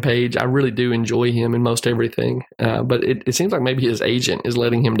Rampage. I really do enjoy him in most everything. But it seems like maybe his agent is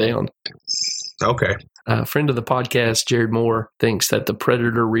letting him down. Okay. A friend of the podcast, Jared Moore, thinks that the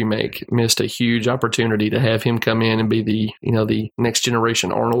Predator remake missed a huge opportunity to have him come in and be the next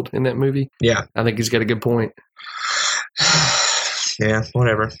generation Arnold in that movie. Yeah. I think he's got a good point. Yeah,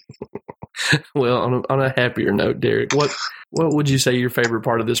 whatever. Well, on a happier note, Derek, what would you say your favorite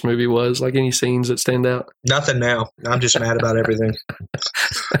part of this movie was? Like any scenes that stand out? Nothing now. I'm just mad about everything.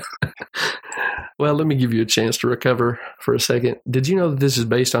 Well, let me give you a chance to recover for a second. Did you know that this is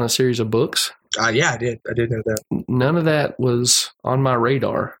based on a series of books? Yeah, I did. I did know that. None of that was on my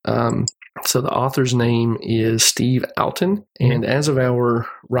radar. So the author's name is Steve Alten, and as of our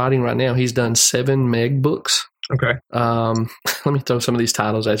writing right now, he's done 7 Meg books. Okay. Let me throw some of these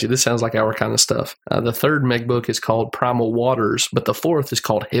titles at you. This sounds like our kind of stuff. The 3rd Meg book is called Primal Waters, but the 4th is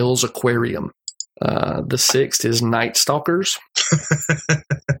called Hell's Aquarium. The 6th is Night Stalkers.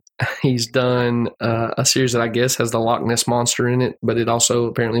 He's done a series that I guess has the Loch Ness Monster in it, but it also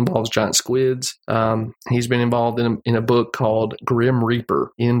apparently involves giant squids. He's been involved in a book called Grim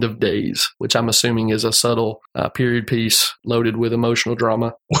Reaper, End of Days, which I'm assuming is a subtle period piece loaded with emotional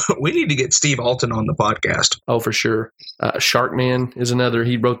drama. We need to get Steve Alten on the podcast. Oh, for sure. Sharkman is another.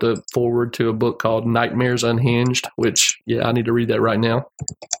 He wrote the foreword to a book called Nightmares Unhinged, which, yeah, I need to read that right now.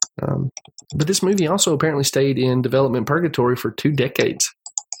 But this movie also apparently stayed in development purgatory for 2 decades.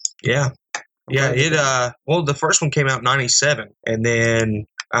 Yeah. Yeah, the first one came out in 97, and then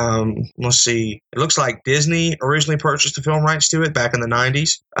Let's see. It looks like Disney originally purchased the film rights to it back in the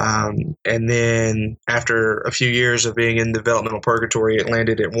 90s. And then after a few years of being in developmental purgatory, it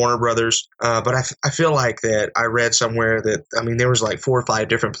landed at Warner Brothers. But I feel like that I read somewhere that, I mean, there was like 4 or 5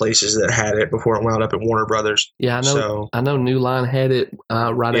 different places that had it before it wound up at Warner Brothers. Yeah, I know New Line had it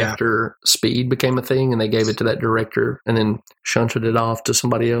right after Speed became a thing, and they gave it to that director and then shunted it off to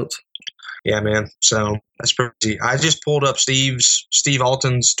somebody else. Yeah, man. So that's crazy. I just pulled up Steve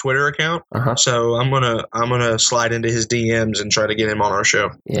Alton's Twitter account. So I'm gonna slide into his DMs and try to get him on our show.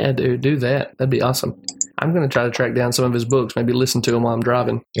 Yeah, dude, do that. That'd be awesome. I'm gonna try to track down some of his books. Maybe listen to him while I'm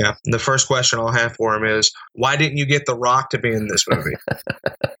driving. Yeah. The first question I'll have for him is, why didn't you get The Rock to be in this movie?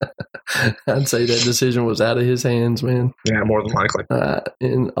 I'd say that decision was out of his hands, man. Yeah, more than likely.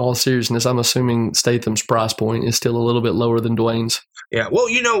 In all seriousness, I'm assuming Statham's price point is still a little bit lower than Dwayne's. Yeah, well,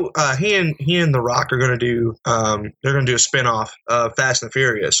 you know, he and The Rock are going to do they're going to do a spinoff of Fast and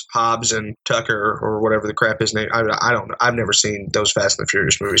Furious, Hobbs and Tucker or whatever the crap his name. I don't know. I've never seen those Fast and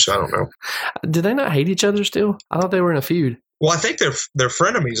Furious movies, so I don't know. Do they not hate each other still? I thought they were in a feud. Well, I think they're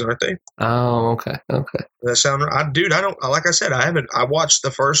frenemies, aren't they? Oh, okay. That sound right? Dude, I don't. Like I said, I watched the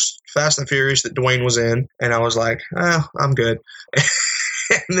first Fast and Furious that Dwayne was in, and I was like, I'm good.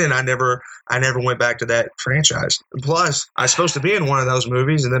 And then I never went back to that franchise. Plus, I was supposed to be in one of those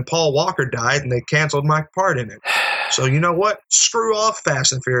movies, and then Paul Walker died, and they canceled my part in it. So you know what? Screw off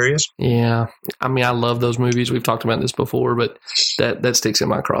Fast and Furious. Yeah. I mean, I love those movies. We've talked about this before, but that sticks in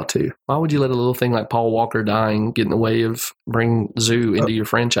my craw too. Why would you let a little thing like Paul Walker dying get in the way of bringing Zoo into your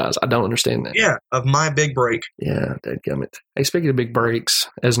franchise? I don't understand that. Yeah, of my big break. Yeah, dadgummit. Hey, speaking of big breaks,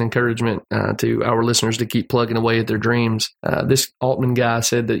 as an encouragement to our listeners to keep plugging away at their dreams, this Altman guy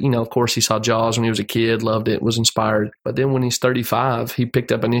said that, you know, of course he saw Jaws when he was a kid, loved it, was inspired. But then when he's 35, he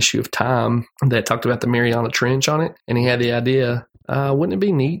picked up an issue of Time that talked about the Mariana Trench on it. And he had the idea, wouldn't it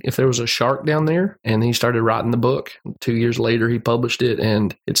be neat if there was a shark down there? And he started writing the book. 2 years later, he published it,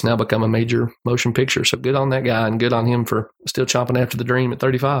 and it's now become a major motion picture. So good on that guy, and good on him for still chomping after the dream at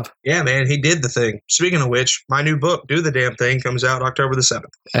 35. Yeah, man, he did the thing. Speaking of which, my new book, Do the Damn Thing, comes out October the 7th.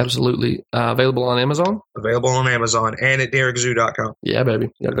 Absolutely. Available on Amazon? Available on Amazon and at DerekZoo.com. Yeah,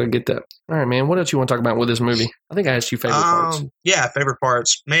 baby. You gotta go get that. All right, man. What else you want to talk about with this movie? I think I asked you favorite parts. Yeah, favorite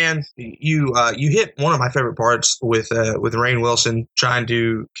parts. Man, you hit one of my favorite parts with Rainn Wilson trying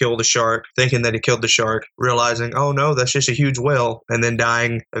to kill the shark, thinking that he killed the shark, realizing, oh no, that's just a huge whale, and then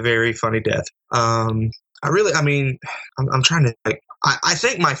dying a very funny death. I'm trying to think. I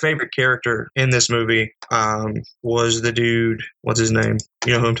think my favorite character in this movie was the dude. What's his name?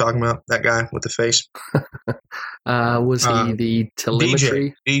 You know who I'm talking about? That guy with the face. Was he the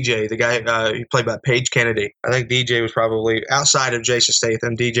telemetry? DJ, the guy he played by Paige Kennedy. I think DJ was probably, outside of Jason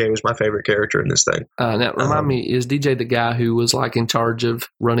Statham, DJ was my favorite character in this thing. Now, remind me, is DJ the guy who was like in charge of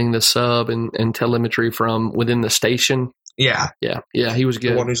running the sub and telemetry from within the station? Yeah. He was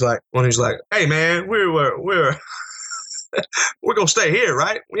good. The one who's like, hey man, we're gonna stay here,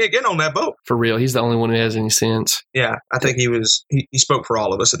 right? We ain't getting on that boat. For real, he's the only one who has any sense. Yeah, I think he spoke for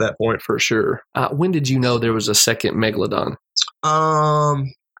all of us at that point. For sure. When did you know there was a second Megalodon?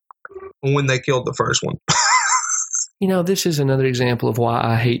 When they killed the first one. You know, this is another example of why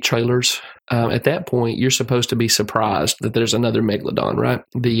I hate trailers. At that point, you're supposed to be surprised that there's another Megalodon, right?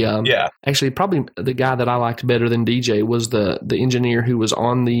 Actually, probably the guy that I liked better than DJ was the engineer who was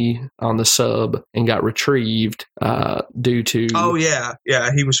on the sub and got retrieved due to. Oh yeah,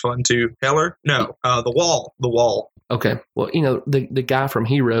 he was fun too. Heller? No, the wall. Okay, well, you know, the guy from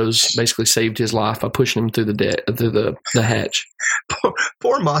Heroes basically saved his life by pushing him through the hatch.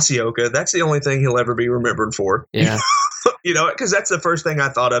 Poor Masioka. That's the only thing he'll ever be remembered for. Yeah. You know, because that's the first thing I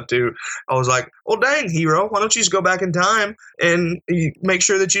thought of too. I was like, well, dang, hero, why don't you just go back in time and make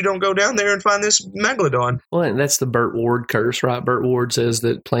sure that you don't go down there and find this Megalodon? Well, and that's the Burt Ward curse, right? Burt Ward says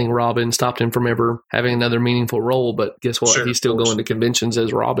that playing Robin stopped him from ever having another meaningful role, but guess what? Sure, he's still going to conventions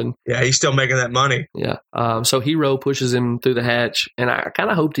as Robin. Yeah, he's still making that money. Yeah. So Hero pushes him through the hatch, and I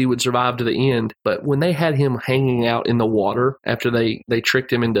kind of hoped he would survive to the end, but when they had him hanging out in the water after they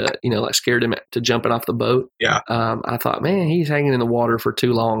tricked him into, you know, like scared him to jumping off the boat. Yeah. I thought, man, he's hanging in the water for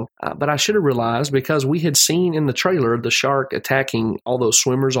too long. But I should have realized, because we had seen in the trailer the shark attacking all those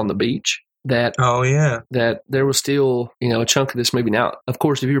swimmers on the beach, that there was still, you know, a chunk of this movie. Now, of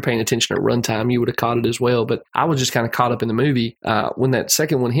course, if you were paying attention at runtime, you would have caught it as well. But I was just kind of caught up in the movie. When that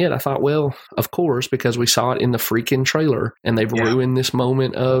second one hit, I thought, well, of course, because we saw it in the freaking trailer, and they've ruined this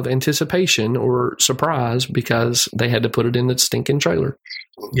moment of anticipation or surprise because they had to put it in the stinking trailer.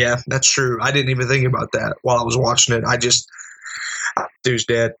 Yeah, that's true. I didn't even think about that while I was watching it. Dude's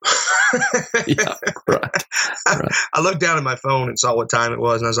dead. Yeah, right. I looked down at my phone and saw what time it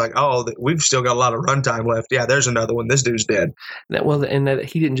was, and I was like, "Oh, we've still got a lot of runtime left." Yeah, there's another one. This dude's dead. That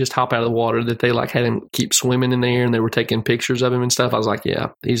he didn't just hop out of the water. That they like had him keep swimming in the air, and they were taking pictures of him and stuff. I was like, "Yeah,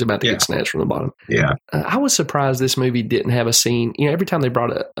 he's about to get snatched from the bottom." Yeah. I was surprised this movie didn't have a scene. You know, every time they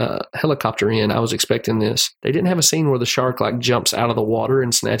brought a helicopter in, I was expecting this. They didn't have a scene where the shark like jumps out of the water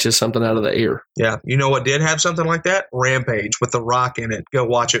and snatches something out of the air. Yeah. You know what did have something like that? Rampage with The Rock in it. Go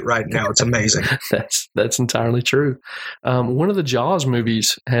watch it right now. It's amazing. That's entirely true. One of the Jaws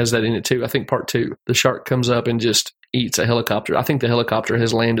movies has that in it too. I think part 2. The shark comes up and just eats a helicopter. I think the helicopter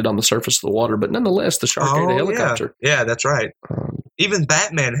has landed on the surface of the water, but nonetheless, the shark ate a helicopter. Yeah, that's right. Even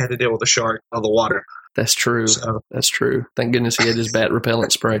Batman had to deal with a shark on the water. That's true. That's true. Thank goodness he had his bat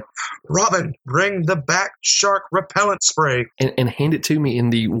repellent spray. Robin, bring the bat shark repellent spray. And hand it to me in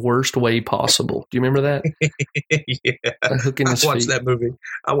the worst way possible. Do you remember that? Yeah. Hooking his watched feet. that movie.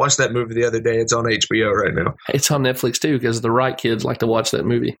 I watched that movie the other day. It's on HBO right now. It's on Netflix too, because the right kids like to watch that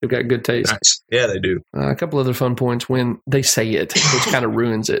movie. They've got good taste. Nice. Yeah, they do. A couple other fun points when they say it, which kind of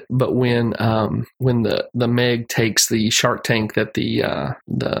ruins it. But when the Meg takes the Shark Tank that the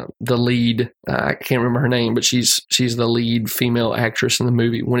lead, I can't remember her name, but she's the lead female actress in the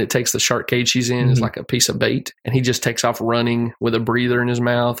movie. When it takes the shark cage she's in is like a piece of bait, and he just takes off running with a breather in his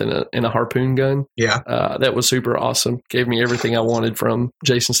mouth and a harpoon gun. Yeah, that was super awesome. Gave me everything I wanted from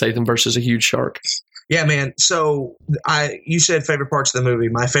Jason Statham versus a huge shark. Yeah, man. So you said favorite parts of the movie.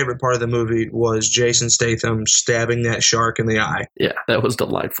 My favorite part of the movie was Jason Statham stabbing that shark in the eye. Yeah, that was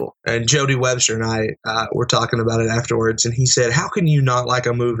delightful. And Jody Webster and I were talking about it afterwards, and he said, "How can you not like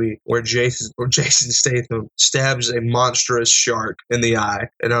a movie where Jason Statham stabs a monstrous shark in the eye?"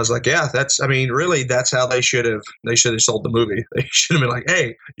 And I was like, "Yeah, that's how they should have sold the movie. They should have been like,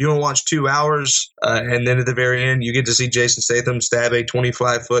 hey, you want to watch 2 hours, and then at the very end you get to see Jason Statham stab a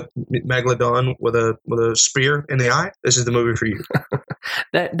 25-foot megalodon with a spear in the eye. This is the movie for you."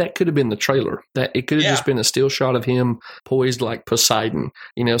 That could have been the trailer. That it could have just been a still shot of him poised like Poseidon,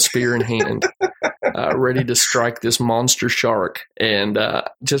 spear in hand, ready to strike this monster shark, and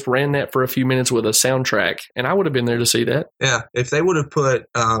just ran that for a few minutes with a soundtrack, and I would have been there to see that. Yeah, if they would have put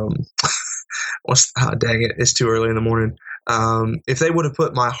dang it, it's too early in the morning. If they would have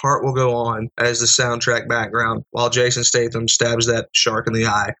put My Heart Will Go On as the soundtrack background while Jason Statham stabs that shark in the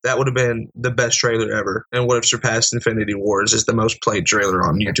eye, that would have been the best trailer ever and would have surpassed Infinity Wars as the most played trailer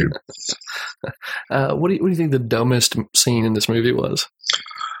on YouTube. What do you think the dumbest scene in this movie was?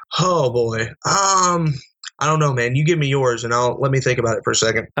 Oh boy. I don't know, man. You give me yours and let me think about it for a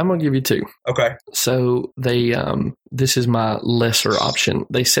second. I'm going to give you 2. Okay. So they, this is my lesser option.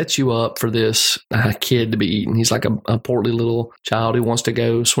 They set you up for this kid to be eaten. He's like a portly little child who wants to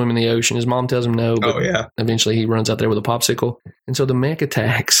go swim in the ocean. His mom tells him no, but eventually he runs out there with a popsicle. And so the mech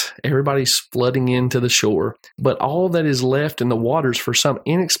attacks. Everybody's flooding into the shore. But all that is left in the waters for some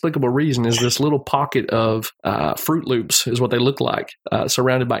inexplicable reason is this little pocket of Fruit Loops is what they look like,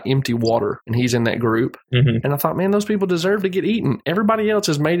 surrounded by empty water. And he's in that group. Mm-hmm. And I thought, man, those people deserve to get eaten. Everybody else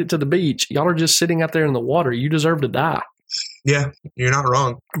has made it to the beach. Y'all are just sitting out there in the water. You deserve to die. Yeah, you're not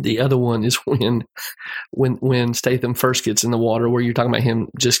wrong. The other one is when Statham first gets in the water, where you're talking about him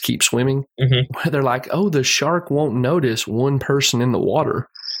just keep swimming. Mm-hmm. Where they're like, oh, the shark won't notice one person in the water.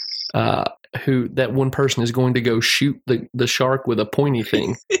 Who that one person is going to go shoot the shark with a pointy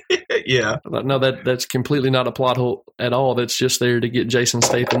thing. Yeah. No, that's completely not a plot hole at all. That's just there to get Jason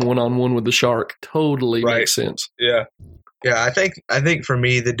Statham one-on-one with the shark. Totally makes sense. Yeah. Yeah, I think for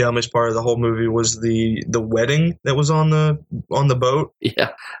me the dumbest part of the whole movie was the wedding that was on the boat.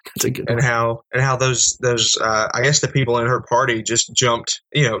 Yeah, that's a good and one. how those I guess the people in her party just jumped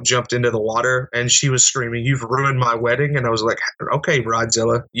into the water, and she was screaming, "You've ruined my wedding!" And I was like, "Okay,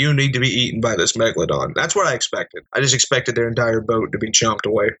 Broadzilla, you need to be eaten by this megalodon." That's what I expected. I just expected their entire boat to be chomped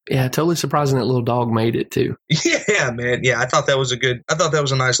away. Yeah, totally surprising that little dog made it too. Yeah, man. Yeah, I thought that was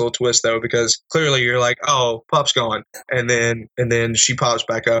a nice little twist though, because clearly you're like, oh, Pup's gone, and then she pops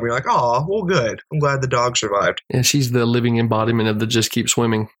back up and you're like, oh, well, good. I'm glad the dog survived. Yeah, she's the living embodiment of the just keep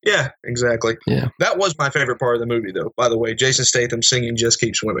swimming. Yeah, exactly. Yeah. That was my favorite part of the movie though, by the way. Jason Statham singing Just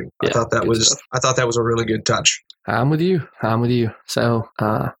Keep Swimming. Yeah, I thought that was a really good touch. I'm with you. So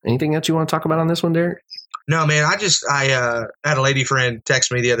anything else you want to talk about on this one, Derek? No, man, I had a lady friend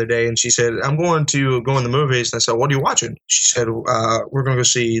text me the other day, and she said, I'm going to go in the movies. And I said, what are you watching? She said, we're going to go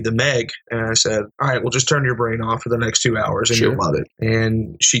see The Meg. And I said, all right, well, just turn your brain off for the next 2 hours and you'll love it.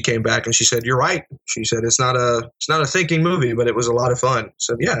 And she came back and she said, you're right. She said, it's not a thinking movie, but it was a lot of fun.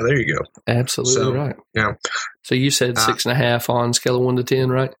 So yeah, there you go. Absolutely right. Yeah. So you said 6.5 on scale of 1 to 10,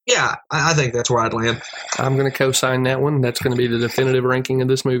 right? Yeah, I think that's where I'd land. I'm going to co-sign that one. That's going to be the definitive ranking of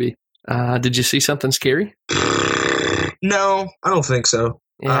this movie. Did you see something scary? No, I don't think so.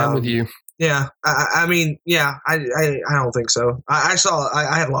 Yeah, I'm with you. Yeah, I mean, yeah, I don't think so. I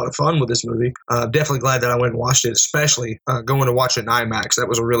had a lot of fun with this movie. Definitely glad that I went and watched it, especially going to watch it in IMAX. That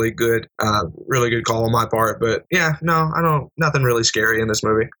was a really good call on my part. But yeah, no, nothing really scary in this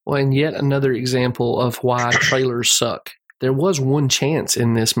movie. Well, and yet another example of why trailers suck. There was one chance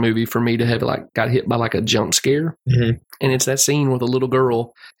in this movie for me to have got hit by like a jump scare. Mm-hmm. And it's that scene where the little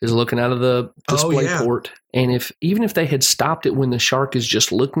girl is looking out of the display port. And even if they had stopped it when the shark is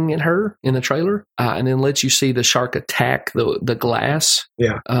just looking at her in the trailer, and then lets you see the shark attack the glass.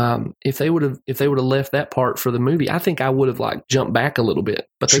 Yeah. If they would have left that part for the movie, I think I would have jumped back a little bit.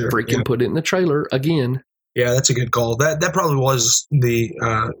 But they freaking put it in the trailer again. Yeah, that's a good call. That probably was the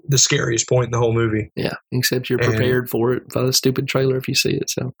scariest point in the whole movie. Yeah, except you're prepared for it by the stupid trailer if you see it.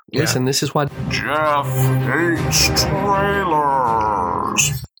 So listen, this is why Jeff hates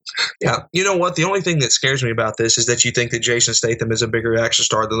trailers. Yeah, you know what? The only thing that scares me about this is that you think that Jason Statham is a bigger action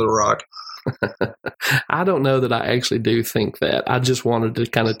star than The Rock. I don't know that I actually do think that. I just wanted to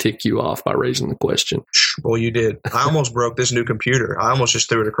kind of tick you off by raising the question. Well, you did. I almost broke this new computer. I almost just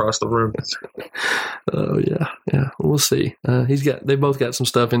threw it across the room. Oh, yeah. We'll see. They both got some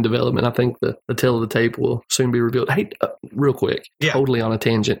stuff in development. I think the tail of the tape will soon be revealed. Hey, real quick, totally on a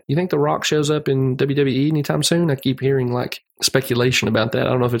tangent. You think The Rock shows up in WWE anytime soon? I keep hearing speculation about that.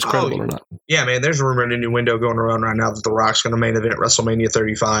 I don't know if it's credible or not. Yeah, man, there's a rumor in innuendo going around right now that The Rock's going to main event WrestleMania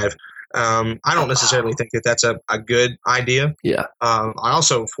 35. I don't necessarily think that that's a good idea. Yeah. I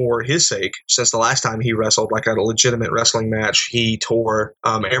also, for his sake, since the last time he wrestled a legitimate wrestling match, he tore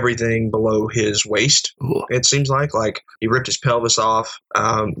everything below his waist. Ooh. It seems like he ripped his pelvis off.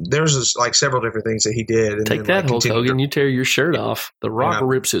 There's several different things that he did. And Take that, Hulk Hogan. You tear your shirt off. The Rock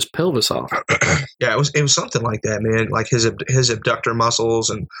rips his pelvis off. Yeah, it was something like that, man. Like his abductor muscles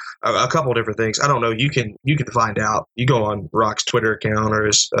and a couple different things. I don't know. You can find out. You go on Rock's Twitter account or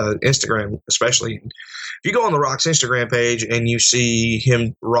his Instagram, especially. If you go on The Rock's Instagram page and you see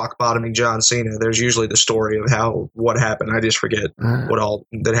him rock bottoming John Cena, there's usually the story of what happened. I just forget what all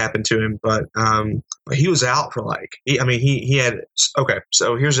that happened to him, but he was out for he had. Okay,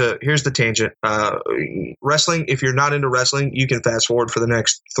 so here's the tangent. Wrestling. If you're not into wrestling, you can fast forward for the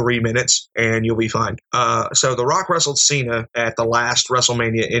next 3 minutes and you'll be fine. So The Rock wrestled Cena at the last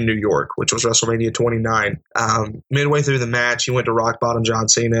WrestleMania in New York, which was WrestleMania 29. Midway through the match, he went to rock bottom John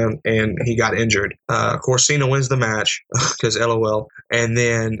Cena and he got injured. Of course, Cena wins the match because LOL. And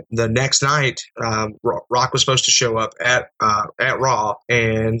then the next night, Rock was supposed to show up at Raw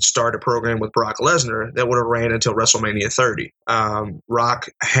and start a program with Brock Lesnar that would have ran until WrestleMania 30. Rock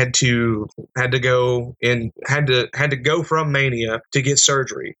had to go from Mania to get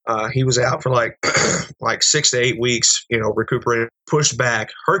surgery. He was out for 6 to 8 weeks, recuperating, pushed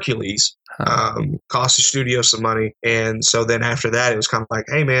back Hercules. Cost the studio some money, and so then after that it was kind of like,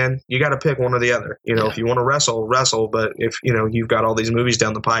 hey man, you got to pick one or the other. If you want to wrestle, but if you've got all these movies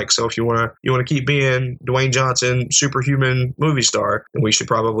down the pike, so if you want to keep being Dwayne Johnson, superhuman movie star, then we should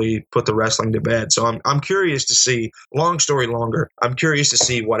probably put the wrestling to bed. So I'm curious to see. Long story longer, I'm curious to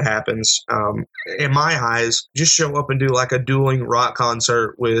see what happens. In my eyes, just show up and do a dueling Rock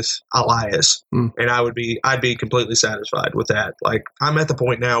concert with Elias, and I'd be completely satisfied with that. I'm at the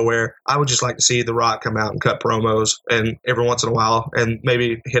point now where I would just like to see The Rock come out and cut promos and every once in a while and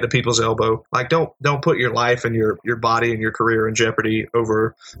maybe hit a people's elbow. Don't put your life and your body and your career in jeopardy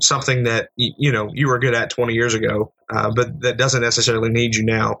over something that you were good at 20 years ago, but that doesn't necessarily need you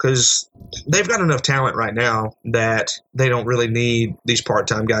now, because they've got enough talent right now that they don't really need these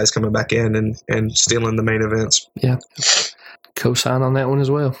part-time guys coming back in and stealing the main events. Yeah. Co-sign on that one as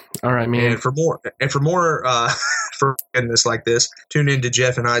well. All right, man. And for more for goodness like this, tune into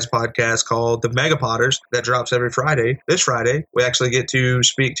Jeff and I's podcast called The Mega Potters that drops every Friday. This Friday, we actually get to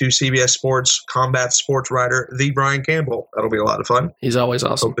speak to CBS Sports combat sports writer, the Brian Campbell. That'll be a lot of fun. He's always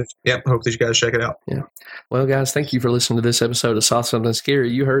awesome. Hope that you guys check it out. Yeah. Well, guys, thank you for listening to this episode of Saw Something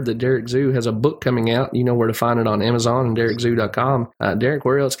Scary. You heard that Derek Zoo has a book coming out. You know where to find it on Amazon and DerekZoo.com. Derek,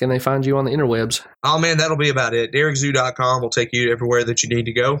 where else can they find you on the interwebs? Oh, man, that'll be about it. DerekZoo.com will take you everywhere that you need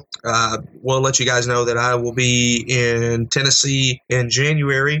to go. We'll let you guys know that I will be in Tennessee in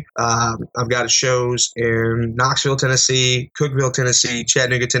January. I've got shows in Knoxville, Tennessee, Cookeville, Tennessee,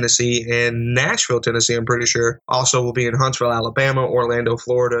 Chattanooga, Tennessee, and Nashville, Tennessee, I'm pretty sure. Also, we'll be in Huntsville, Alabama, Orlando,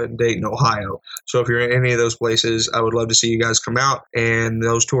 Florida, and Dayton, Ohio. So if you're in any of those places, I would love to see you guys come out, and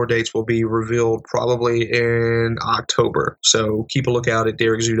those tour dates will be revealed probably in October. So keep a lookout at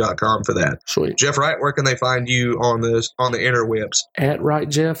DerekZoo.com for that. Sweet. Jeff Wright, where can they find you on the interwebs? At Wright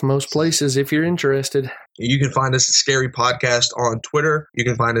Jeff, most places if you're interested. You can find us at Scary Podcast on Twitter. You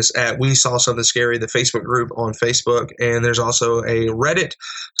can find us at We Saw Something Scary, the Facebook group on Facebook. And there's also a Reddit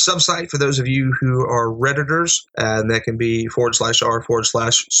subsite for those of you who are Redditors, and that can be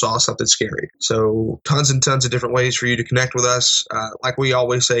 /r/saw something scary. So tons and tons of different ways for you to connect with us. Like we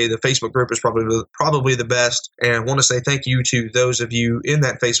always say, the Facebook group is probably the best. And I want to say thank you to those of you in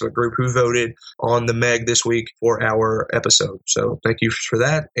that Facebook group who voted on the Meg this week for our episode. So thank you for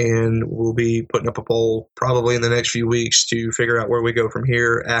that. And we'll be putting up a poll probably in the next few weeks to figure out where we go from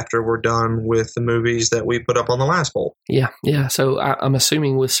here after we're done with the movies that we put up on the last poll. Yeah. So I'm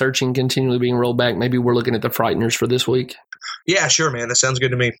assuming with searching continually being rolled back, maybe we're looking at the Frighteners for this week. Yeah, sure, man. That sounds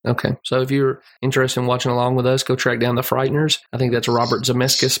good to me. Okay. So if you're interested in watching along with us, go track down the Frighteners. I think that's a Robert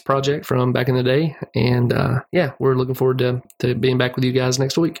Zemeckis project from back in the day. And we're looking forward to being back with you guys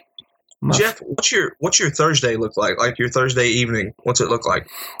next week. Jeff, what's your Thursday look like? Like your Thursday evening? What's it look like?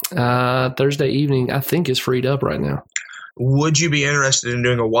 Thursday evening, I think, is freed up right now. Would you be interested in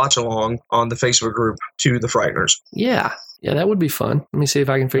doing a watch along on the Facebook group to the Frighteners? Yeah, that would be fun. Let me see if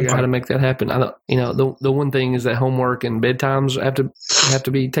I can figure out how to make that happen. I don't, the one thing is that homework and bedtimes have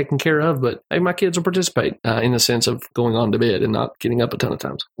to be taken care of, but maybe my kids will participate in the sense of going on to bed and not getting up a ton of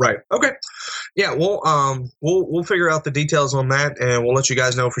times. Right. Okay. Yeah. We'll figure out the details on that, and we'll let you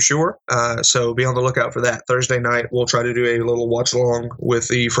guys know for sure. So be on the lookout for that. Thursday night, we'll try to do a little watch along with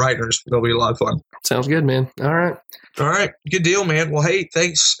the Frighteners. It'll be a lot of fun. Sounds good, man. All right. Good deal, man. Well, hey,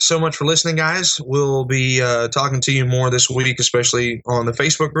 thanks so much for listening, guys. We'll be talking to you more this week, especially on the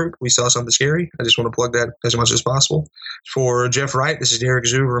Facebook group. We Saw Something Scary. I just want to plug that as much as possible. For Jeff Wright, this is Derek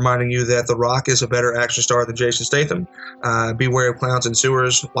Zoo reminding you that The Rock is a better action star than Jason Statham. Beware of clowns in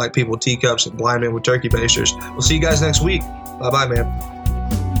sewers, white people with teacups, and blind men with turkey basters. We'll see you guys next week. Bye-bye, man.